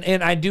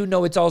 and I do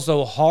know it's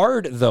also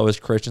hard, though, as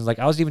Christians. Like,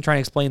 I was even trying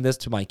to explain this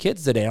to my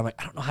kids today. I'm like,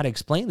 I don't know how to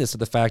explain this, to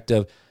the fact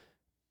of,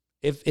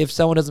 if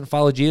someone doesn't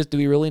follow Jesus, do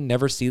we really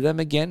never see them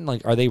again?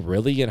 Like, are they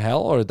really in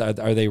hell, or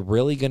are they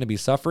really going to be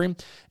suffering?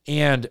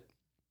 And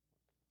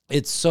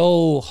it's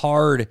so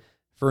hard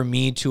for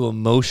me to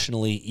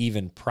emotionally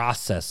even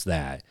process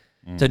that,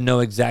 to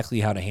know exactly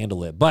how to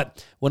handle it.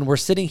 But when we're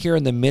sitting here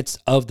in the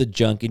midst of the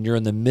junk and you're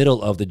in the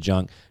middle of the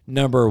junk,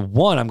 number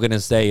one, I'm going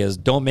to say is,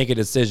 don't make a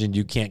decision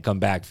you can't come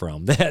back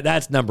from.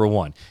 That's number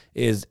one,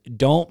 is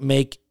don't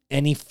make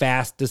any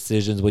fast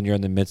decisions when you're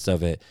in the midst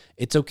of it.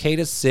 It's okay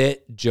to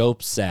sit.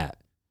 Job sat.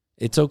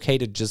 It's okay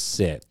to just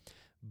sit.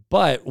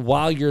 But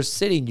while you're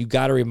sitting, you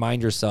got to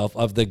remind yourself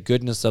of the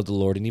goodness of the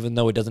Lord. And even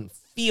though it doesn't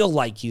feel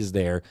like he's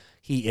there,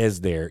 he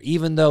is there.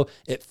 Even though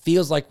it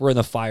feels like we're in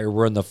the fire,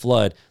 we're in the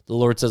flood, the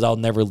Lord says, I'll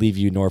never leave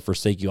you nor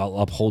forsake you. I'll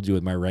uphold you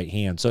with my right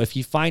hand. So if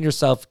you find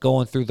yourself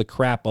going through the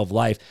crap of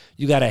life,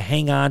 you got to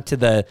hang on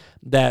to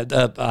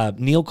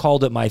Neil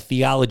called it my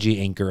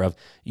theology anchor of,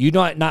 you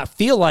not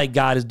feel like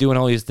God is doing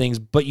all these things,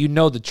 but you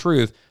know the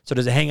truth. So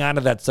does it hang on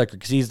to that sucker,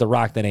 because he's the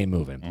rock that ain't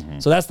moving. Mm-hmm.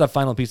 So that's the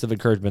final piece of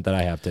encouragement that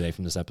I have today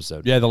from this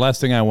episode. Yeah, the last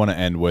thing I want to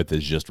end with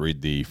is just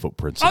read the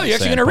footprints. Oh, you're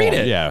actually going to read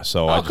it? Yeah,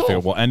 so I just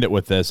figured we'll end it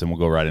with this, and we'll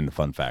go right into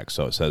fun facts.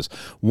 So it says,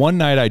 one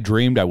night I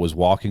dreamed I was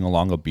walking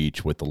along a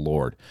beach with the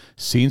Lord.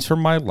 Scenes from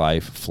my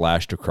life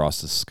flashed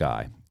across the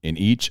sky. In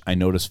each, I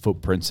noticed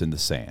footprints in the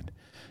sand.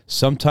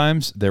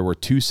 Sometimes there were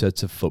two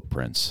sets of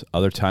footprints.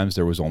 Other times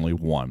there was only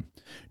one.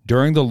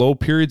 During the low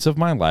periods of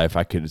my life,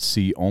 I could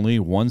see only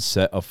one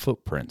set of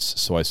footprints.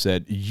 So I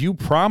said, you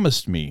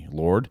promised me,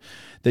 Lord,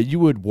 that you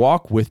would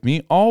walk with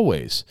me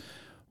always.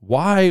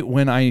 Why,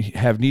 when I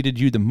have needed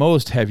you the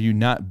most, have you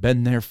not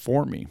been there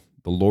for me?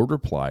 The Lord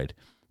replied,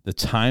 the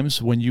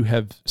times when you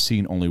have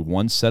seen only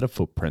one set of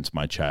footprints,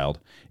 my child,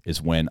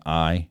 is when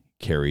I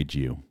carried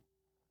you.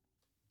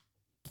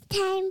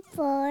 Time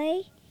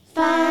for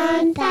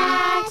Fun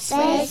Facts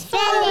with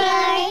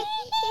Filler.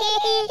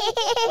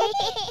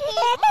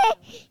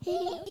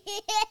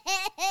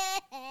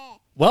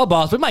 Well,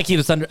 boss, we might keep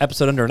this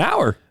episode under an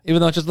hour,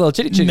 even though it's just a little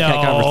chitty-chitty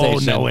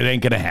conversation. No, it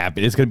ain't going to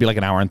happen. It's going to be like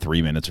an hour and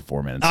 3 minutes or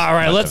 4 minutes. All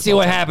right, let's see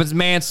what happens,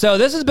 man. So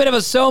this is a bit of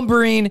a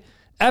sobering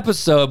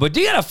episode, but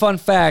do you got a fun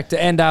fact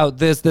to end out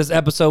this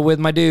episode with,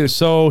 my dude?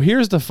 So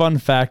here's the fun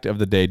fact of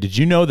the day. Did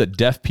you know that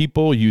deaf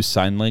people use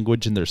sign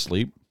language in their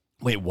sleep?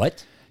 Wait,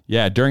 what?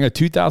 Yeah, during a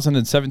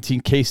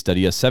 2017 case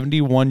study, a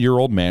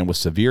 71-year-old man with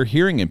severe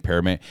hearing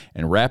impairment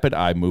and rapid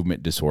eye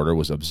movement disorder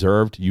was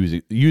observed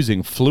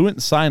using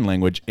fluent sign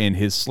language in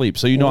his sleep.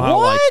 So you know how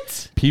like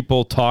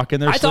people talk in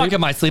their sleep? I talk in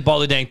my sleep all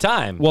the dang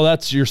time. Well,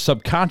 that's your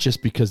subconscious,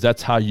 because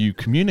that's how you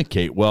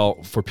communicate.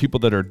 Well, for people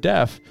that are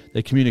deaf,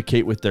 they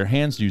communicate with their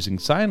hands using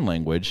sign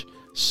language.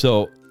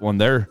 So when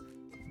they're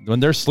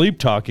sleep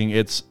talking,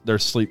 they're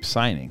sleep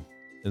signing.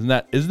 Isn't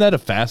that a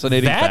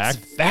fascinating fact?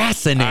 That's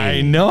fascinating.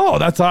 I know.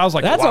 That's how I was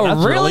like, that's wow,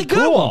 that's really good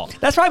cool. One.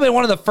 That's probably been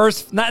one of the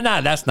first.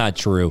 Nah, that's not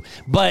true.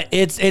 But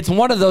it's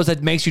one of those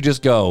that makes you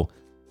just go,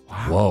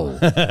 whoa.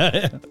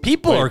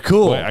 People are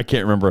cool. Wait, I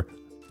can't remember.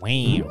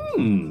 Wow.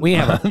 We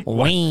have a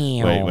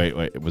wow.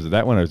 Wait. Was it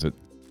that one or is it?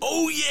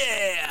 Oh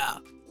yeah.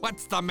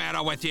 What's the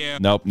matter with you?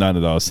 Nope, none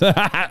of those.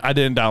 I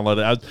didn't download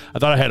it. I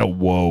thought I had a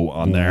whoa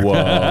on there.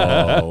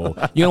 Whoa.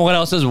 You know what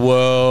else is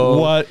whoa?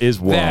 What is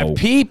whoa? That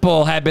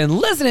people have been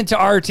listening to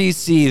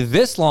RTC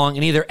this long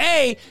and either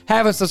A,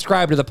 haven't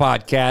subscribed to the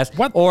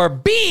podcast, or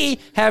B,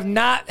 have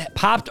not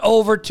popped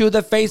over to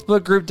the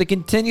Facebook group to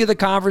continue the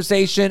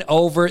conversation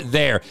over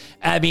there.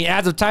 I mean,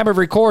 as of time of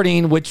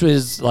recording, which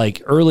was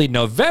like early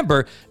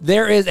November,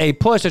 there is a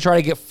push to try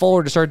to get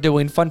Fuller to start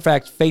doing Fun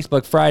Facts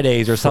Facebook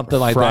Fridays or something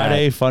like that.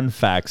 Friday Fun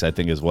Facts, I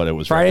think, is what it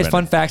was. Fridays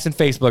Fun Facts in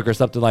Facebook or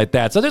something like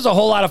that. So there's a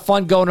whole lot of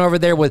fun going over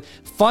there with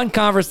fun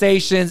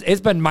conversations.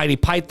 It's been Mighty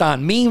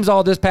Python memes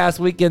all this past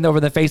weekend over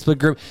the Facebook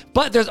group,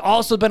 but there's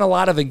also been a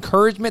lot of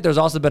encouragement. There's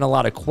also been a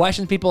lot of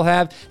questions people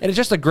have, and it's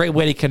just a great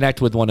way to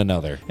connect with one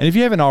another. And if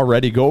you haven't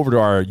already, go over to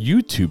our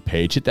YouTube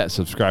page, hit that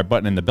subscribe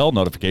button and the bell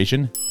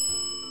notification.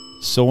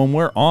 So when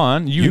we're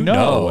on, you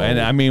know.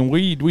 And I mean,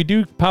 we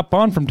do pop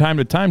on from time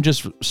to time,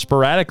 just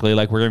sporadically,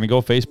 like we're going to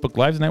go Facebook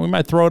Lives tonight. We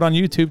might throw it on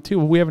YouTube too.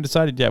 We haven't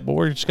decided yet, but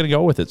we're just going to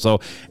go with it. So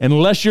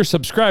unless you're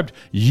subscribed,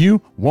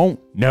 you won't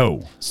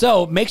know.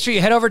 So make sure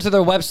you head over to their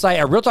website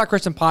at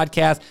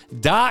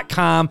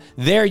realtalkchristianpodcast.com.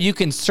 There you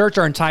can search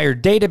our entire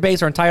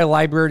database, our entire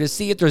library to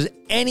see if there's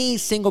any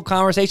single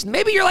conversation.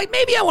 Maybe you're like,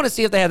 maybe I want to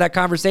see if they had that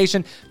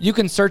conversation. You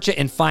can search it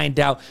and find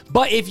out.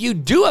 But if you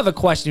do have a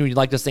question you'd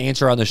like us to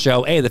answer on the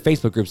show, the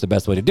Facebook group's the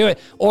best way to do it.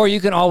 Or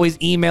you can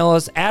always email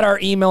us at our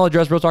email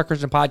address,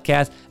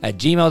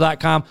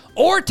 realtalkchristianpodcast@gmail.com,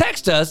 or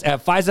text us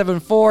at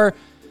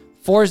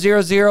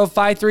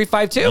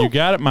 574-400-5352. You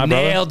got it, my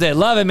brother. Nailed it.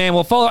 Love it, man.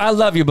 Well, Fuller, I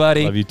love you,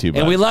 buddy. Love you too, bud.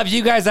 And we love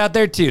you guys out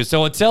there too.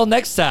 So until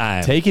next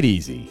time. Take it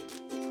easy.